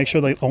beside and make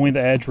sure that only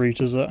the edge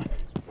reaches it.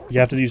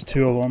 You have to use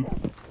 2 of them.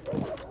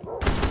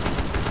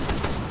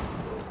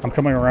 I'm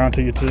coming around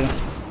to you too.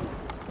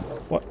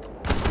 What?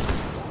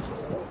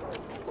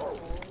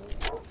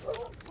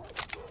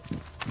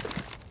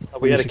 Oh,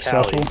 we had a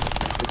successful?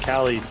 Cali. The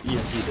Cali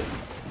EMP'd it.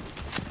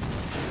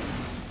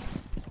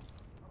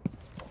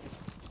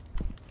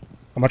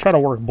 I'm gonna try to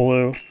work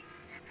blue.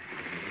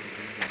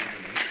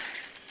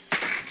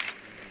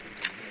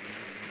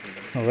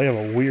 Oh, they have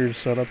a weird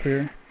setup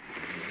here.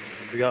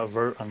 We got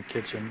vert on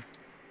kitchen.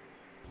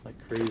 Like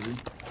crazy.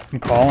 I'm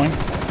calling.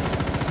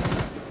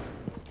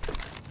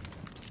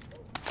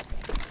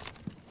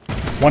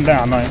 One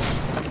down, nice.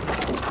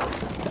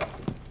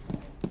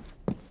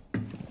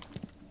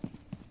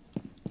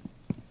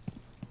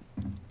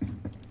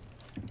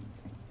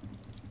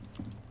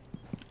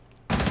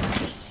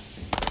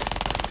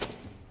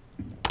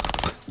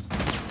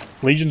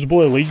 Legion's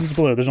blue, Legion's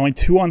blue. There's only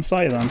 2 on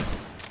site then.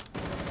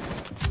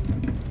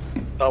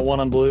 Got 1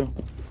 on blue.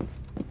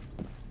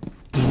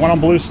 There's 1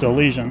 on blue still,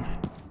 Legion.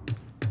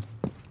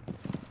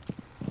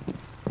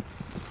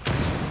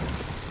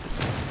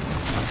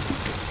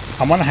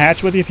 I'm on the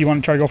hatch with you if you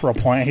want to try to go for a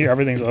plant here.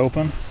 Everything's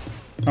open.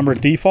 Remember,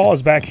 default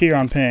is back here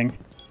on ping.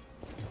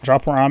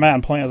 Drop where I'm at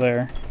and plant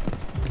there.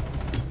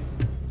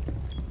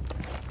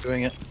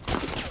 Doing it.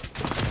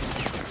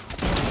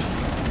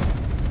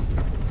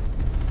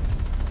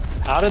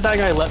 How did that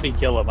guy let me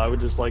kill him? I would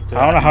just like to...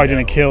 I don't know how he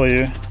didn't kill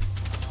you.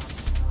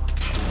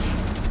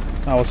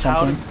 That was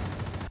something.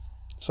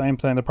 Same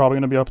thing. They're probably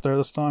going to be up there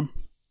this time.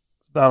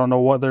 I don't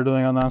know what they're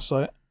doing on that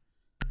site.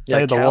 Yeah,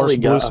 they had the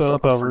worst blue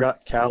setup ever. I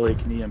forgot Cali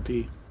can EMP.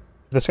 If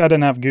this guy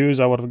didn't have goose,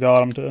 I would have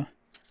got him to.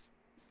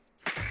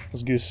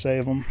 Does goose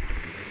save him?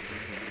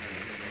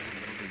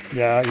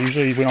 Yeah,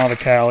 usually we don't have a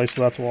Cali,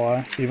 so that's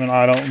why. Even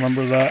I don't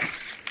remember that.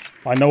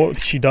 I know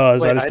what she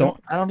does. Wait, I just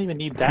don't. I don't even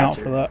need that. Count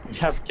for that. You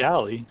have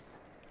Cali.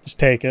 Just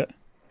take it.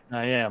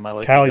 I am. I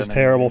like. Cali's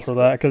terrible for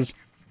that because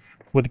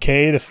with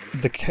Cade, if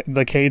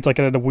the Cade's like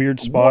at a weird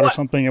spot or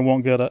something, it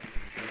won't get it.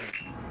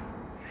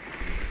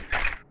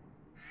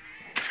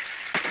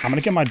 I'm gonna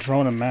get my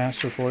drone and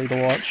master for you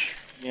to watch.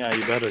 Yeah,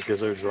 you better,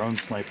 because there's drone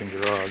sniping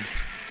garage.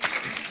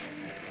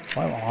 Do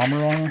I have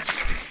armor on this?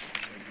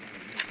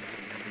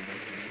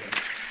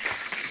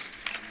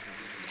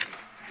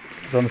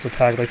 I've done this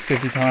attack like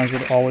 50 times,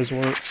 but it always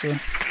works. So.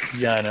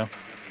 Yeah, I know.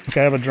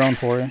 Okay, I have a drone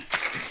for you.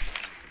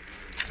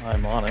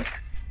 I'm on it.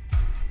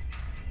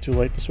 Too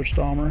late to switch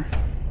to armor.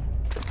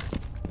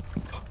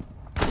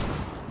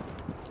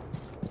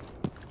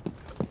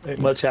 Ain't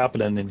much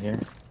happening in here.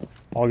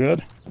 All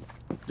good?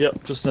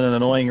 Yep, just an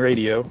annoying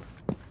radio.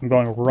 I'm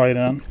going right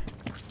in.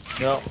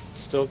 Yep,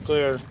 still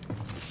clear.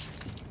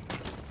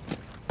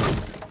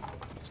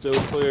 Still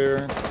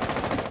clear.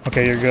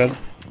 Okay, you're good.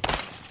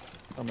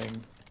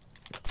 Coming.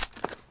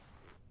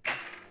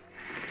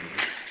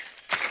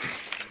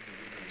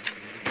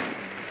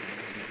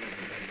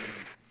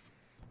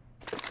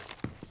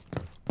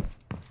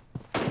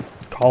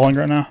 Calling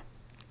right now.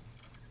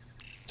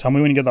 Tell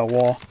me when you get that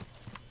wall.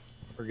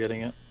 We're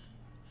getting it.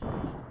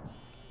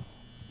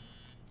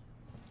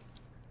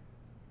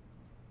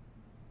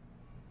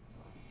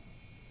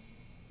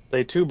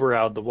 They tuber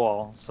out the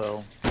wall,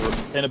 so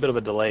we're in a bit of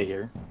a delay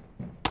here.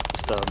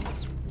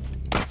 Just,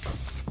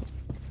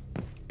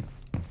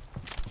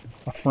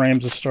 My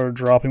frames just started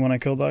dropping when I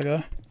killed that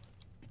guy.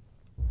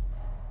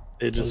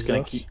 they're just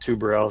gonna keep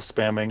tuber out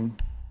spamming.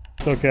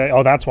 It's okay.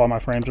 Oh, that's why my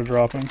frames are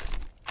dropping.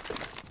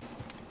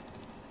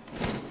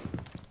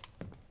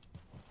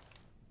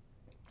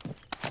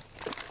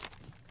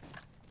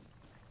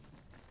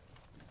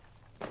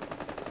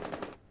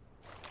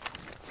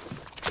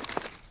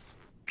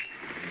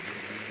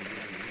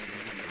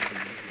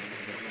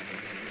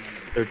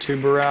 They're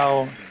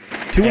tuber.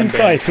 2 in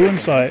sight, 2 in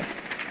sight.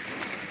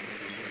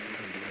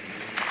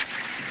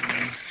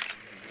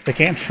 They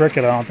can't trick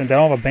it, I don't think. They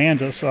don't have a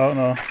bandit, so I don't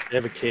know. They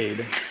have a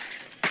Cade.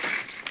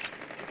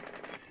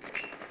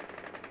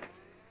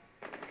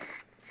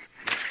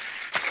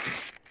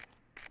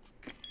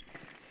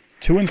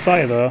 Two in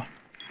sight, though.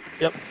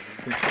 Yep.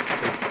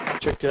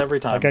 Tricked it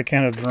every time. That guy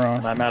can't have drone.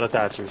 And I'm out of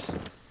Thatchers.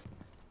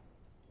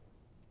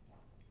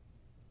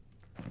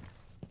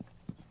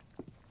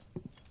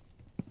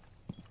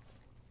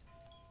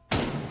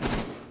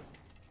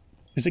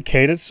 Is it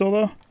cated still,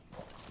 though?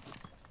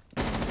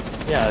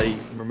 Yeah, he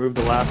removed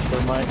the last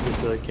thermite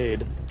with the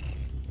Cade.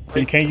 But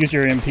you can't use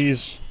your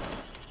MPs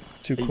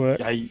too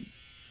quick.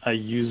 I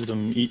used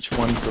them each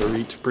one for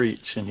each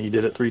breach, and he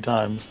did it 3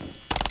 times.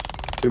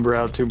 Tuber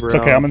out, tuber out.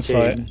 It's okay, I'm in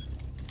sight.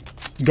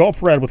 Go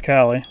up red with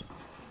Callie.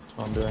 That's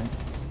what I'm doing.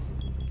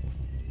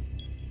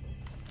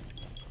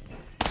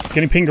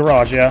 Getting ping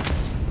garage, yeah.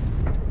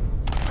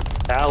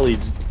 Callie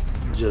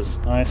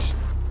just... Nice.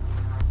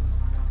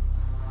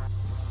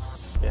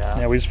 Yeah.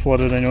 Yeah, we just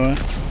flooded anyway.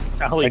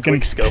 Callie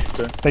quick scoped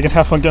her. They can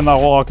have fun getting that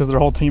wall because their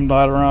whole team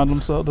died around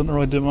them, so it didn't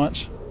really do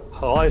much.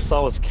 All I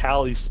saw was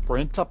Callie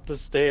sprint up the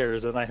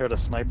stairs, and I heard a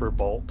sniper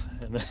bolt,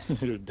 and then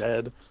they're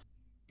dead.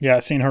 Yeah, I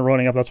seen her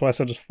running up, that's why I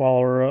said just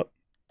follow her up.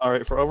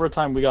 Alright, for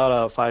overtime we got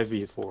a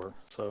 5v4,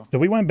 so...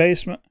 Did we win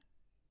basement?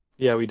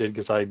 Yeah, we did,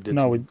 because I did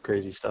some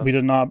crazy stuff. We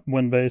did not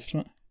win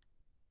basement.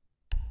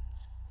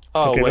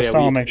 Oh, okay, wait, this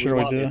time I'll make sure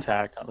we do. The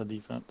attack, not the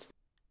defense.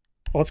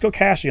 Well, let's go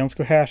cash again, let's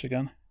go hash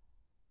again.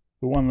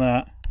 We won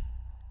that.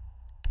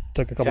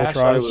 Took a couple Cash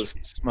tries. was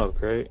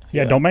smoke, right?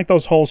 Yeah, don't make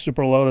those holes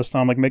super low this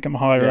time, like make them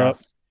higher up.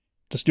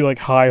 Just do like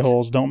high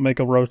holes, don't make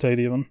a rotate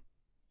even.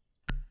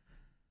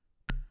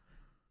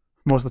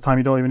 Most of the time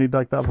you don't even need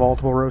like that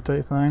volatile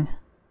rotate thing.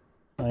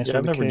 Nice. Yeah,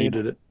 I've never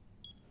needed it.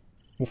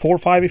 Well,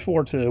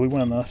 4-5v4 too, we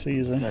win this,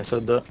 easy. Yeah, I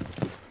said that.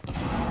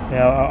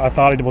 Yeah, I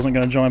thought he wasn't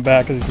going to join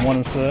back because he's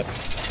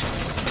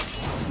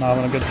 1-6. Not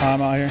having a good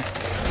time out here.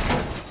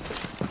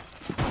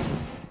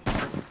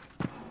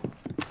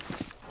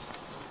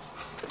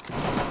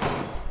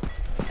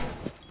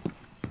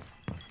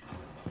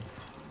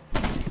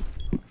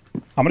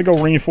 I'm going to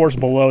go reinforce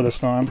below this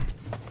time.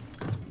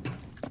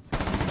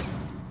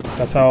 So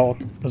that's how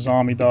the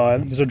zombie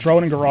died. There's a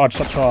drone in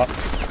garage up top.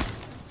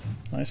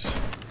 Nice.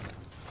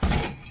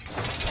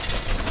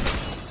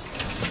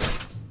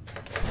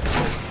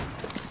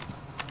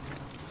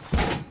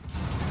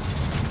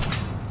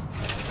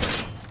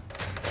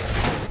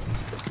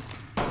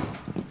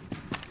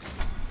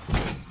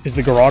 Is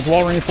the garage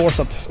wall reinforced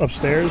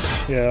upstairs?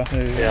 Yeah.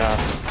 Yeah.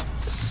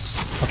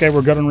 Okay,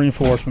 we're good on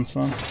reinforcements,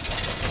 son.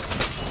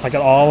 I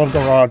got all of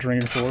garage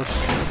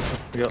reinforced.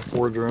 We got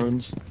 4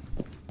 drones.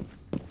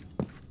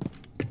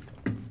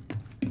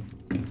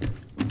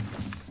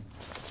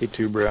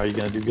 K2, bro, are you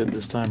gonna do good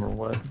this time or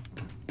what?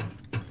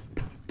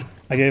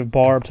 I gave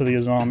Barb to the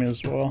Azami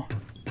as well.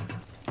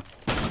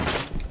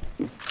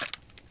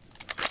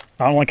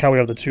 I don't like how we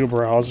have the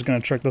tuber. I was just gonna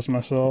trick this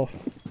myself.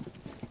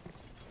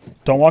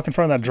 Don't walk in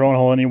front of that drone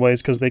hole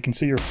anyways, because they can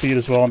see your feet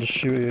as well and just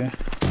shoot you.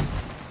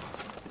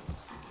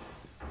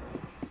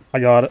 I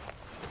got it.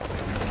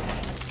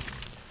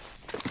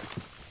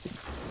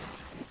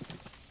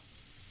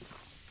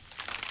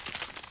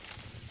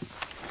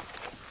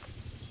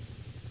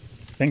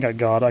 I think I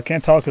got it. I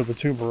can't talk to the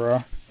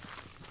tuber.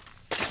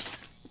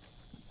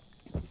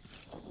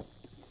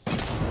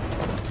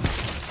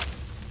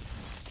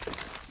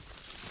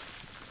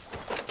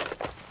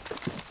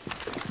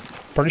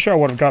 Pretty sure I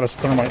would have got us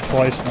thermite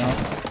twice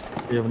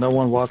now. We have no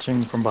one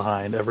watching from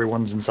behind.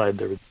 Everyone's inside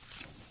there.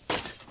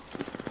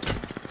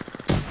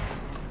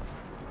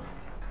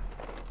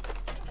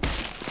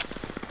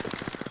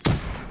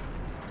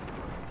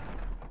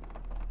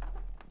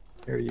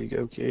 There you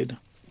go, Cade.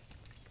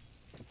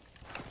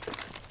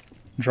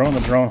 Drone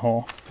the drone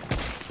hole.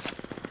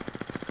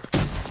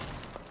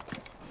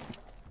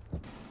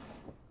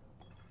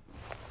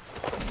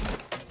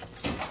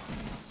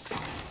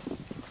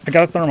 I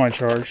got a thermite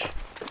charge.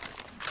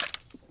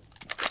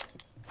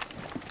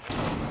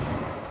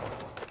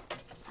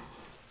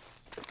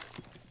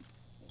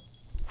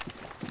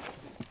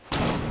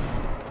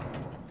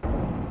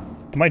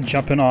 They might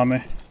jump in on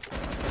me.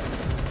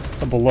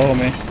 Or below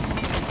me.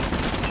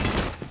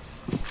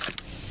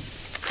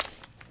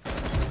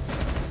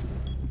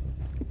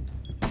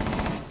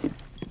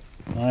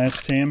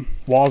 Nice team.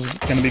 Wall's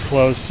gonna be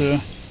closed too.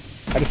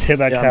 I just hit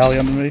that Callie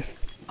underneath.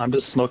 I'm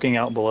just smoking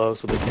out below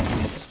so they can't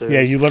come up the stairs.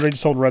 Yeah, you literally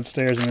just hold red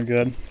stairs and you're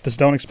good. Just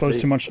don't expose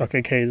too much.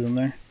 Okay, K's in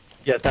there.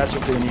 Yeah,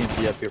 Thatcher's doing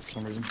EMP up here for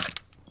some reason.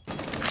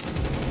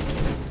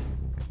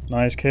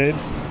 Nice, Cade.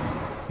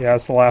 Yeah,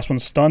 that's the last one.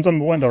 Stun's on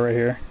the window right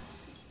here.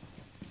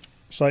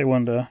 Sight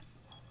window.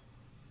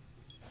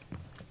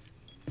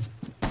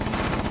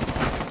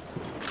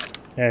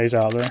 Yeah, he's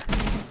out there.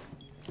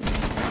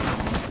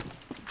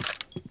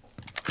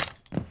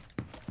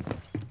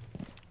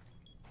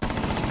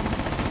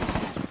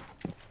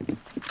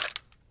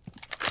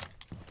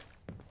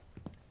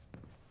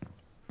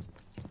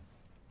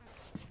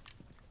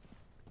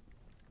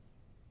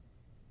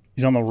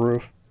 He's on the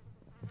roof.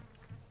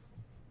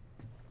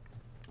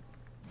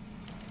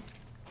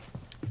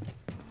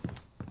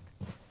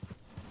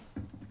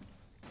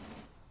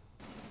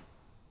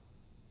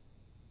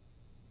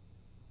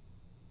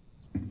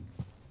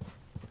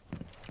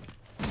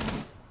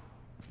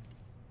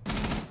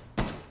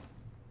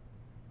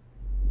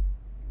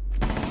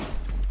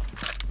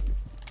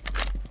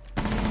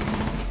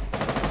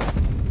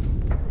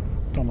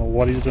 Don't know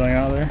what he's doing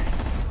out there.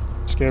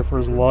 Scared for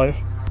his life.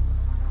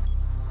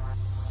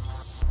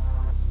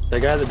 The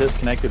guy that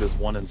disconnected is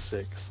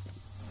 1-6.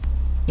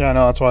 Yeah, I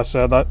know, that's why I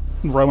said that.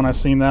 Right when I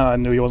seen that, I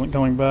knew he wasn't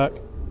coming back.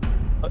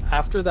 But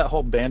after that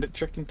whole bandit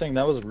tricking thing,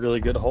 that was a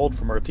really good hold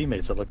from our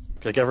teammates. It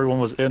looked like everyone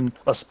was in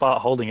a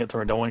spot holding it to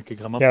where no one could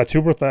come up. Yeah,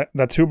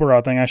 that tuber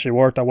out thing actually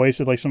worked. I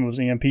wasted like some of his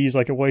EMPs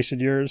like it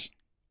wasted yours.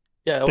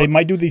 Yeah, they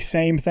might do the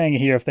same thing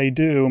here. If they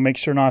do, make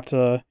sure not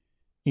to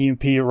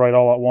EMP it right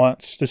all at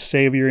once. Just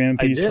save your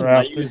EMPs for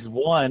after. I used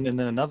one and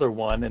then another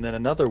one and then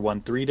another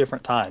one 3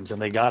 different times,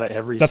 and they got it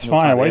every That's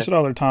single time. That's fine. I wasted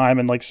all their time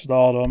and like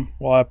stalled them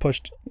while I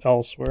pushed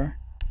elsewhere.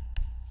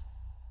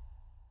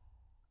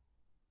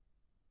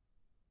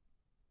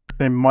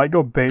 They might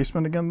go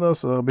basement again though,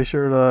 so be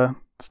sure to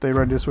stay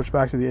ready to switch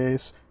back to the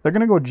ace. They're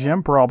gonna go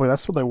gym probably.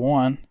 That's what they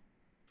want.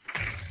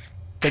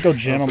 If they go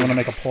gym, I'm gonna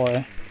make a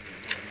play.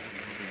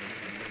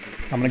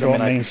 I'm gonna go up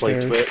main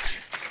stairs.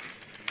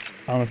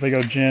 I don't know if they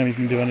go gym, you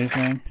can do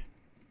anything.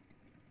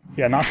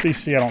 Yeah, not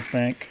CC, I don't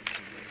think.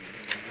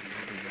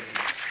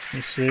 Let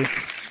me see.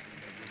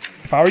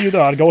 If I were you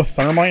though, I'd go with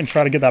thermite and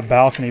try to get that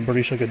balcony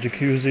breach like a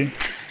jacuzzi.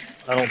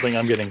 I don't think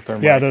I'm getting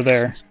thermite. Yeah, they're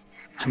there.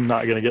 I'm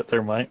not gonna get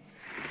thermite.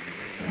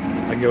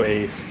 I go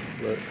ace.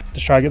 But...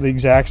 Just try to get the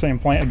exact same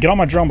plan. Get on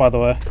my drum, by the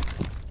way.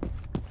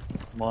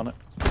 I'm on it.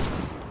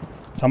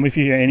 Tell me if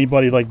you hear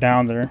anybody like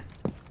down there.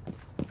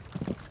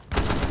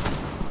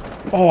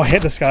 Oh, I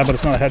hit this guy, but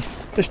it's not a head.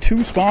 There's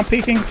 2 spawn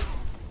peeking.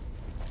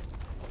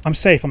 I'm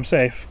safe. I'm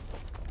safe.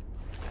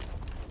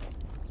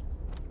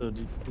 So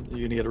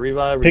you gonna get a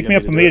revive? Pick me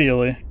up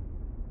immediately.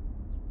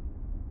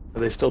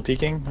 Are they still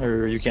peeking,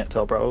 or you can't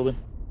tell probably?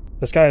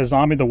 This guy is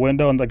zombie the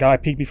window, and the guy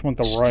peeked me from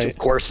the right. Of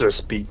course, they're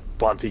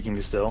spawn peeking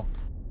me still.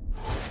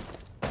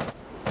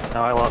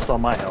 Now I lost all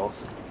my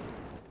health.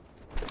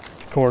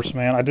 Of course,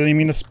 man. I didn't even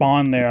mean to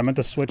spawn there. I meant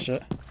to switch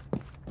it.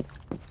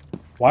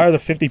 Why are the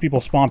 50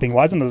 people spawn peeking?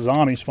 Why isn't the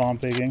zombie spawn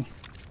peeking?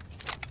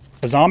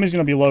 The zombie's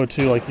gonna be low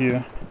too, like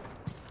you.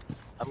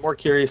 I'm more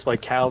curious why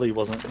Callie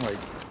wasn't like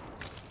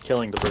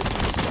killing the person.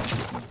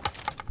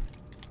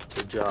 It's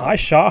her job. I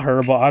shot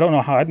her, but I don't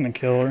know how I didn't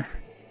kill her.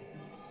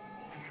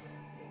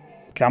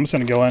 Okay, I'm just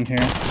gonna go in here.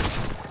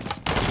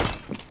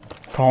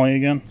 Calling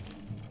again.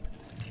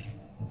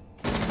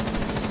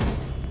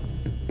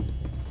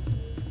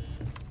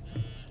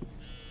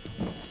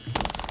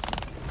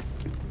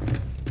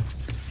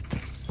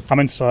 I'm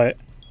in sight.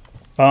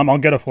 I'll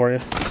get it for you.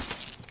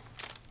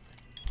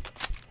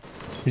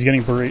 He's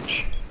getting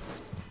breach.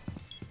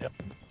 Yep.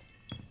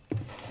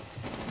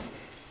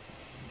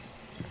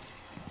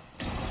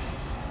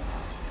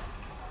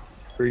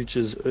 Breach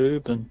is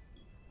open.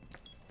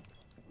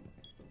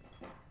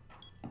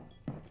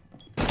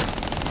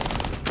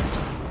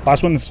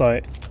 Last one in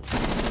sight.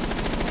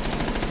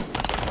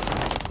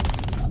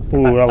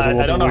 Ooh, that was a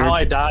little I don't know weird. how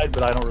I died,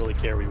 but I don't really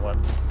care. We won.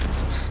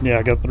 Yeah,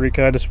 I got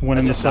 3K. I just went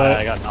in the sight.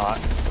 I got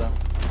knocked. So.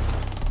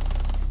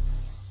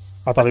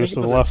 I thought he was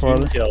to the left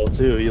farther. Kill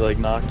too. He like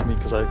knocked me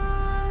because I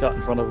got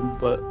in front of him,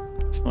 but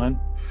it's fine.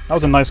 That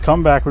was a nice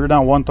comeback. We were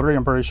down 1-3.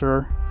 I'm pretty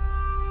sure.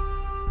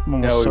 I'm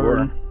almost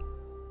certain.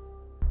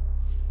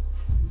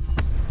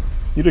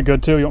 You did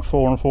good too. You went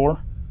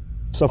 4-4.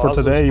 So for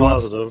today, you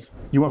went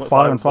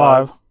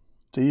 5-5.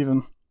 It's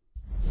even.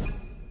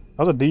 That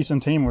was a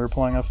decent team we were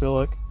playing. I feel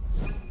like.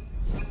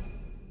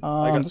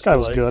 This guy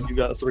was good. You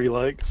got 3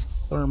 likes.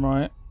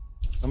 Thermite.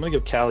 I'm gonna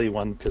give Callie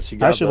one because she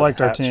got. I actually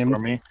liked our team. For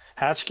me.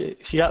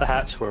 She got a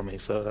hatch for me,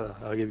 so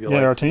I'll give you.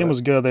 Yeah, our team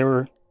was good. They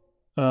were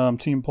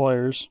team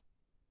players.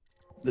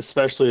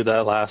 Especially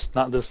that last,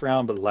 not this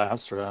round, but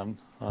last round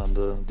on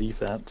the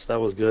defense. That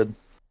was good.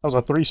 That was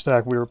a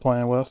 3-stack we were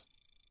playing with.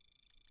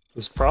 It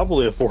was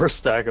probably a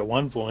 4-stack at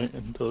one point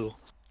until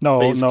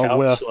with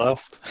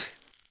left.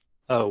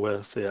 Oh,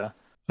 with yeah.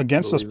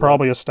 Against us,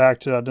 probably a stack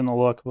too. I didn't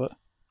look, but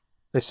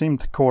they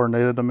seemed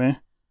coordinated to me,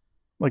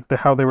 like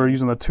how they were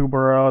using the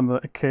 2-barrel and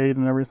the arcade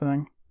and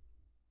everything.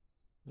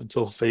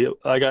 Until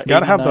I got.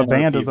 Gotta have the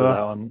bandit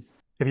though.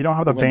 If you don't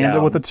have the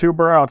bandit with the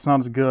 2-barrel, it's not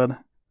as good.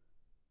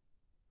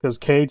 Because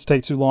cades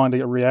take too long to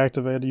get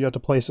reactivated. You have to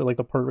place it like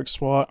the perfect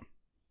spot.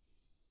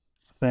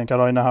 I think. I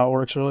don't know how it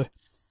works really.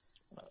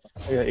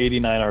 I got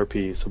 89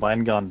 RP, so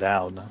mine gone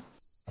down.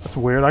 That's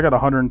weird. I got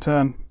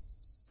 110.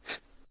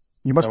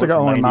 You must have got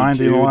only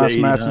 90 in the last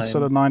match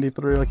instead of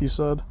 93, like you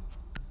said.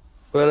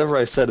 Whatever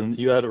I said, and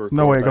you had to record.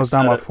 No way, it goes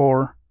down by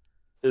 4.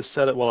 It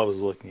said it while I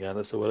was looking at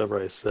it, so whatever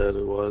I said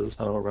it was.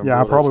 I don't remember.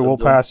 Yeah, I probably will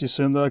pass you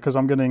soon though, because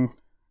I'm getting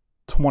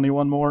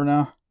 21 more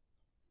now.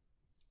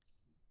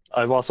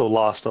 I've also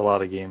lost a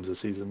lot of games this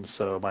season,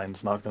 so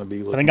mine's not going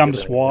to be. I think I'm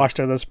just washed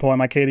at this point.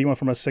 My KD went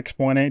from a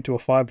 6.8 to a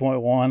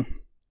 5.1.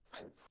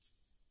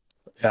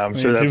 Yeah, I'm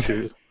sure that's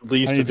at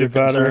least a bit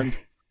concerned.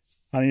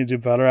 I need to do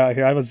better out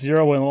here. I have a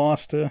 0-win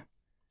loss too.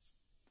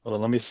 Hold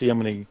on, let me see how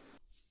many.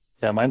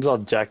 Yeah, mine's all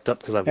jacked up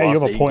because I've lost. Yeah, you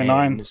have a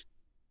 0.9. Games.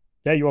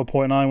 Yeah, you have a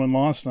 0.9 win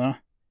loss now.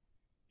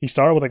 He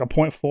started with like a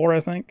 0.4,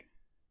 I think.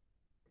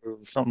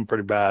 Something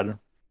pretty bad.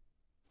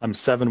 I'm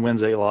 7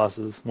 wins, 8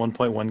 losses,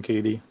 1.1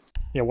 KD.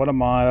 Yeah, what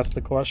am I? That's the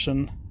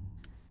question.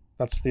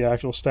 That's the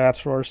actual stats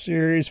for our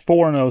series.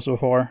 4-0 so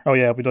far. Oh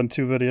yeah, we've done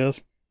 2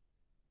 videos.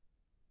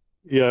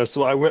 Yeah,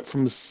 so I went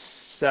from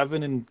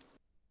 7-3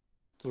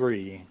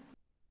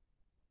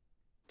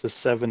 to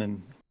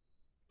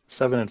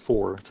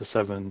 7-4 to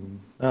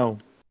 7. No.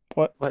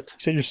 What? What? You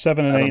said you're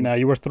 7-8 now.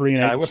 You were 3-8.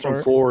 Yeah, I went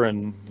from 4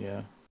 and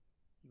yeah.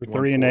 You're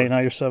 3-8 now.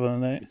 You're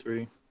 7-8.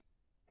 3.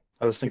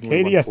 I was thinking.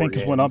 KD, I think,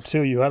 has went up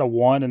too. You had a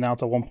 1 and now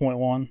it's a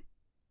 1.1.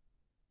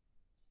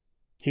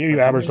 Here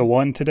you averaged a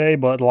 1 today,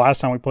 but the last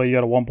time we played, you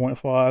had a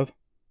 1.5.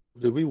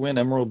 Did we win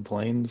Emerald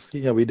Plains?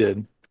 Yeah, we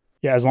did.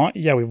 Yeah,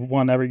 we've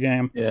won every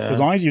game. Yeah. As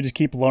long as you just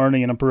keep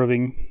learning and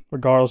improving,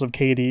 regardless of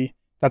KD.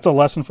 That's a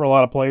lesson for a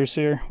lot of players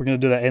here. We're going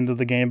to do that end of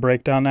the game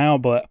breakdown now,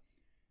 but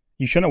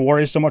you shouldn't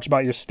worry so much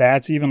about your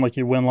stats, even like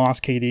your win-loss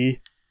KD,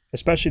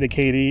 especially the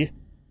KD,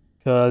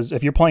 because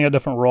if you're playing a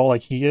different role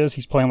like he is,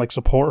 he's playing like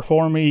support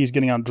for me, he's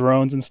getting on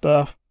drones and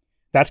stuff.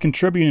 That's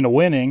contributing to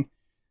winning,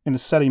 and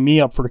it's setting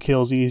me up for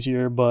kills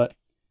easier, but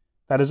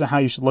that isn't how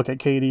you should look at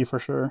KD for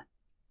sure.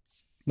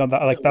 No,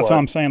 that's what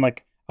I'm saying.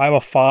 Like, I have a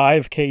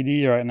 5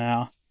 KD right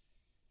now,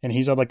 and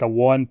he's at like a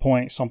 1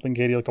 point something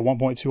KD, like a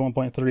 1.2,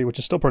 1.3, which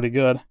is still pretty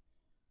good.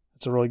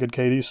 It's a really good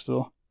KD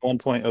still.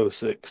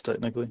 1.06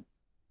 technically.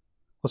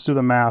 Let's do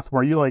the math.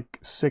 Were you like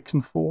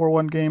 6-4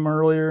 one game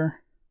earlier,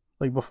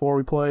 like before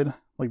we played,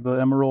 like the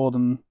Emerald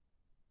and?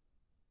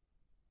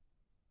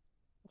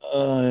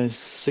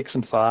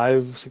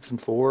 6-5,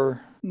 6-4.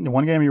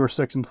 One game you were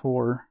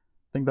 6-4. I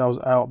think that was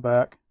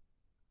Outback.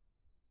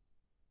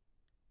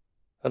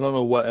 I don't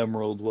know what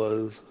Emerald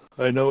was.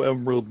 I know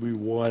Emerald we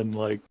won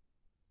like.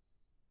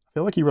 I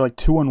feel like you were like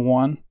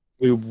 2-1.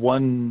 We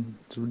won.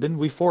 Didn't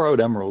we 4-0'd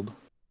Emerald?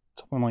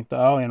 Something like that.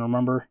 I don't even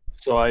remember.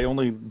 So I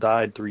only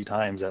died 3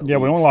 times at least. Yeah,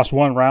 we only lost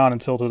 1 round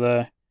until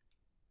today.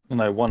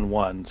 And I won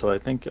 1, so I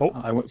think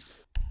I went.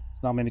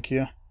 Not mean to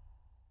queue.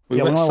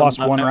 We only lost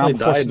 1 round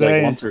before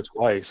today. Like once or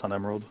twice on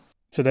Emerald.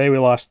 Today we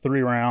lost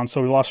 3 rounds,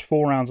 so we lost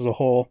 4 rounds as a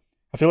whole.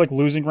 I feel like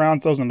losing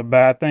rounds isn't a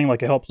bad thing.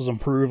 Like, it helps us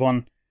improve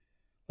on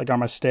like our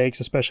mistakes,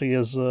 especially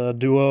as a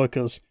duo,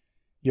 because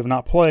you have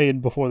not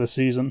played before this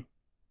season.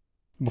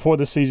 Before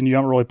this season, you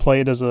haven't really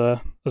played as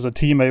a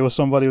teammate with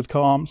somebody with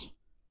comms.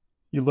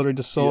 You literally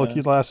just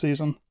solo-queued last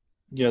season.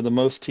 Yeah, the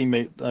most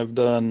teammate I've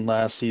done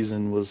last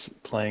season was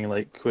playing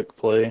like quick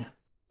play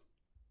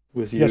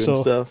with you and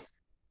stuff.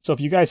 So if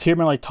you guys hear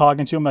me like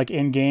talking to him like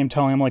in game,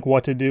 telling him like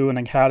what to do and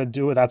like how to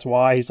do it, that's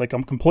why. He's like,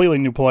 I'm a completely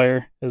new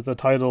player, as the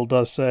title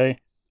does say.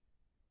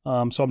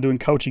 So I'm doing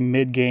coaching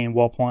mid game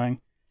while playing.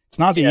 It's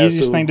not the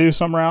easiest thing to do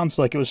some rounds.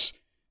 Like, it was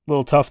a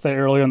little tough there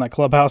earlier in that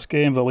Clubhouse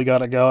game, but we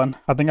got it going.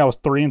 I think I was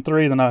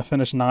 3-3, then I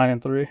finished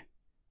 9-3.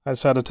 I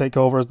just had to take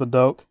over as the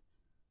Doke.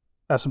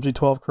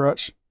 SMG-12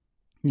 crutch.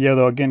 Yeah,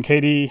 though, again,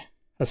 KD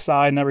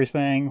aside and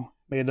everything,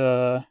 made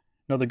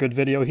another good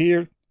video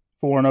here.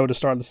 4-0 to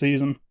start the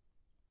season.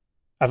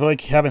 I feel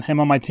like having him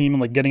on my team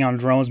and like getting on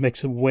drones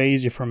makes it way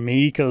easier for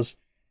me, because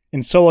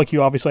in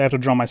SoloQ, obviously, I have to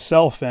draw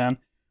myself in.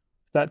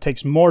 That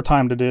takes more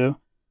time to do,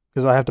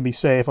 because I have to be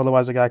safe,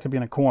 otherwise the guy could be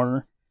in a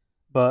corner.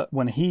 But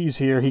when he's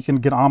here, he can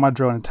get on my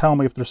drone and tell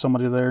me if there's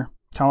somebody there.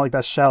 Kind of like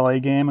that Chalet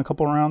game a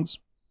couple rounds.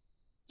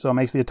 So it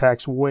makes the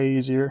attacks way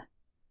easier.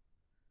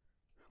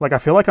 Like, I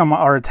feel like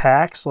our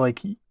attacks,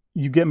 like,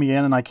 you get me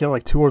in and I kill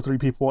like 2 or 3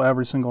 people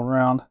every single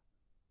round.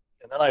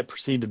 And then I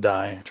proceed to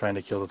die trying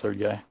to kill the 3rd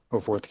guy or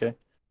 4th guy.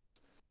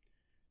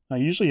 Now,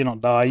 usually you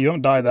don't die. You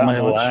don't die that much.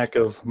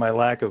 My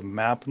lack of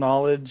map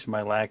knowledge,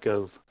 my lack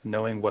of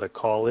knowing what a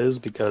call is,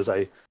 because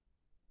I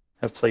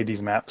have played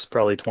these maps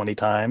probably 20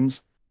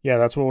 times. Yeah,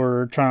 that's what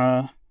we're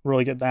trying to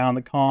really get down,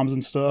 the comms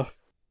and stuff.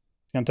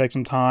 It's going to take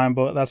some time,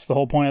 but that's the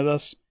whole point of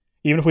this.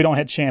 Even if we don't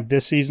hit champ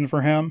this season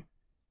for him,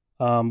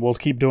 we'll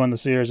keep doing the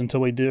series until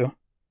we do.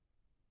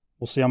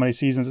 We'll see how many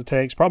seasons it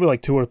takes. Probably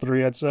like 2 or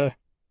 3, I'd say.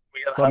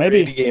 We got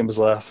 180 games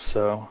left,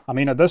 so... I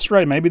mean, at this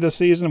rate, maybe this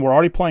season, we're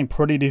already playing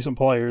pretty decent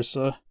players.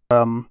 So,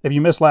 if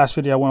you missed last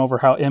video, I went over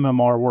how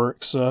MMR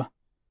works.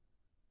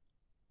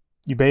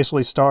 You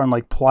basically start in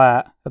like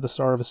Plat at the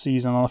start of a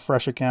season on a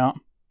fresh account.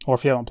 Or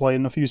if you haven't played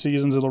in a few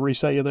seasons, it'll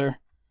reset you there.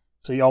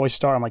 So you always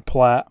start on like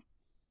Plat,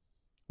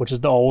 which is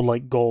the old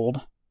like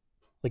gold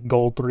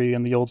 3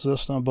 in the old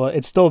system. But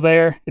it's still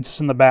there. It's just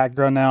in the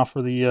background now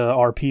for the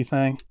RP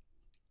thing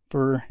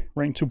for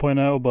rank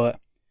 2.0. But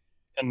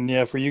and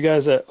yeah, for you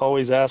guys that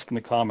always ask in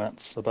the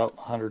comments, about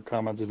 100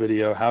 comments a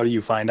video, how do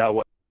you find out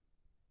what?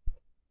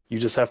 You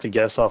just have to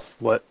guess off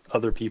what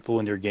other people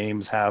in your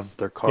games have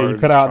their cards, you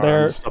cut out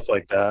there, stuff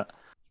like that.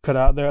 Cut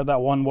out there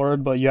that one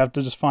word, but you have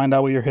to just find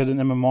out what your hidden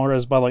MMR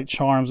is by like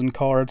charms and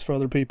cards for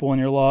other people in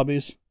your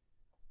lobbies.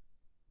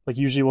 Like,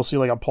 usually we'll see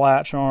like a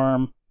Plat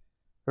charm,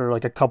 or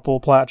like a couple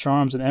Plat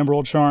charms, an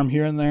Emerald charm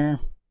here and there,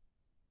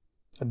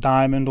 a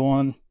Diamond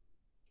one.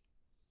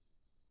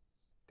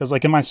 Because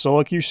like in my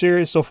SoloQ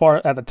series, so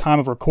far at the time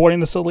of recording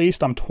this at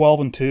least, I'm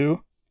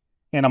 12-2,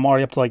 and I'm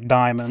already up to like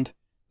Diamond.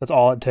 That's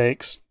all it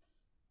takes.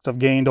 So I've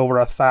gained over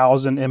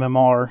 1,000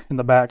 MMR in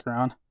the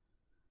background.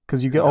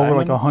 Because you get over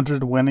like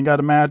 100 winning, I'd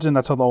imagine.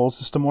 That's how the old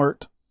system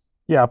worked.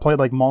 Yeah, I played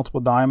like multiple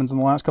diamonds in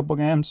the last couple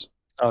games.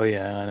 Oh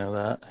yeah, I know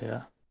that,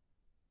 yeah.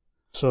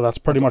 So that's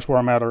pretty much where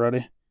I'm at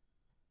already.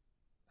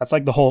 That's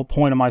like the whole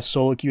point of my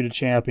SoloQ to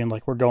champion.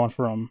 Like, we're going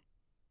from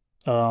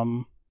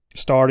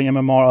starting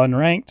MMR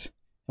unranked,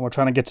 and we're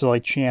trying to get to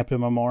like champ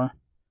MMR.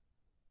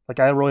 Like,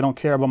 I really don't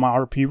care about my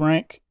RP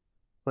rank.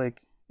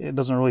 Like, it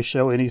doesn't really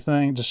show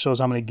anything. It just shows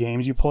how many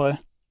games you play.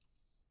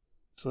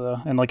 So,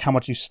 and like how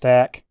much you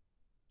stack.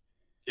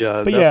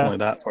 Yeah, but definitely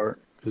that part.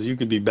 Because you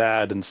could be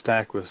bad and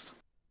stack with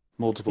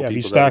multiple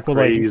people that are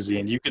crazy,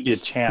 and you could be a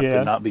champ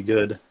and not be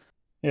good.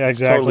 Yeah,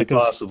 exactly. It's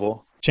totally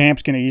possible.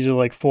 Champs can easily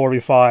like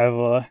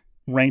 4v5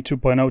 rank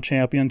 2.0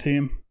 champion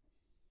team.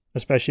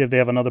 Especially if they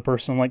have another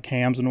person like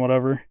cams and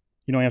whatever.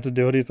 You don't have to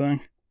do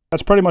anything.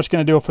 That's pretty much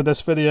going to do it for this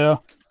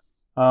video.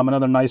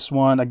 Another nice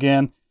one.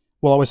 Again,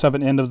 we'll always have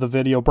an end of the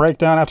video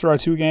breakdown after our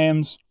 2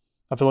 games.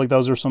 I feel like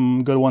those are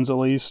some good ones at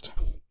least.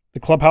 The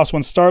Clubhouse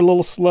one started a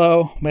little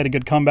slow. Made a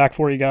good comeback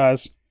for you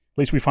guys. At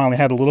least we finally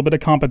had a little bit of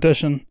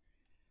competition.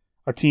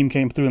 Our team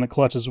came through in the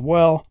clutch as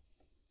well.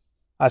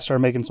 I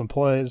started making some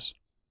plays.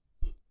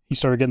 He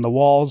started getting the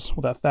walls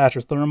with that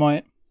Thatcher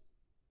thermite.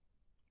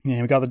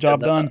 Yeah, we got the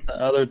job done.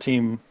 The other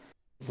team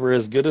were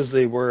as good as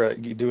they were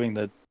at doing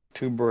the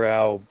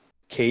 2-brow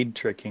Cade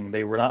tricking.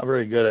 They were not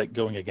very good at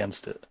going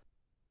against it.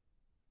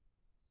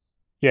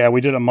 Yeah,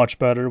 we did it much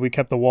better. We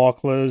kept the wall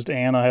closed,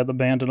 and I had the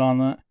bandit on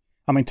that.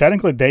 I mean,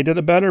 technically they did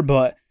it better,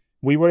 but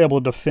we were able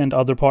to defend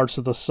other parts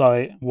of the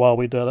site while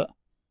we did it.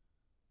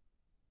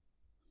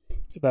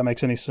 If that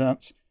makes any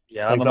sense.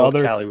 Yeah, I don't know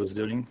what Callie was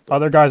doing.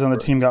 Other guys on the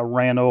team got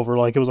ran over.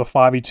 Like, it was a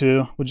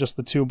 5v2 with just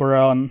the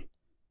 2-brow and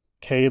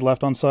Cade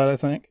left on site, I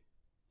think.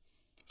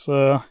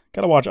 So,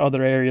 gotta watch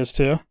other areas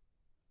too.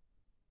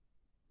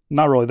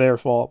 Not really their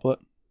fault, but...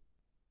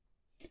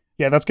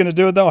 yeah, that's going to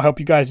do it, though. I hope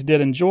you guys did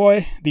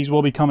enjoy. These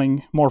will be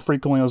coming more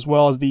frequently as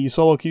well as the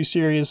SoloQ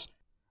series.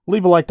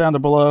 Leave a like down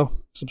below.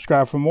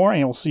 Subscribe for more,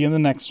 and we'll see you in the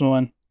next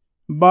one.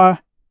 Bye.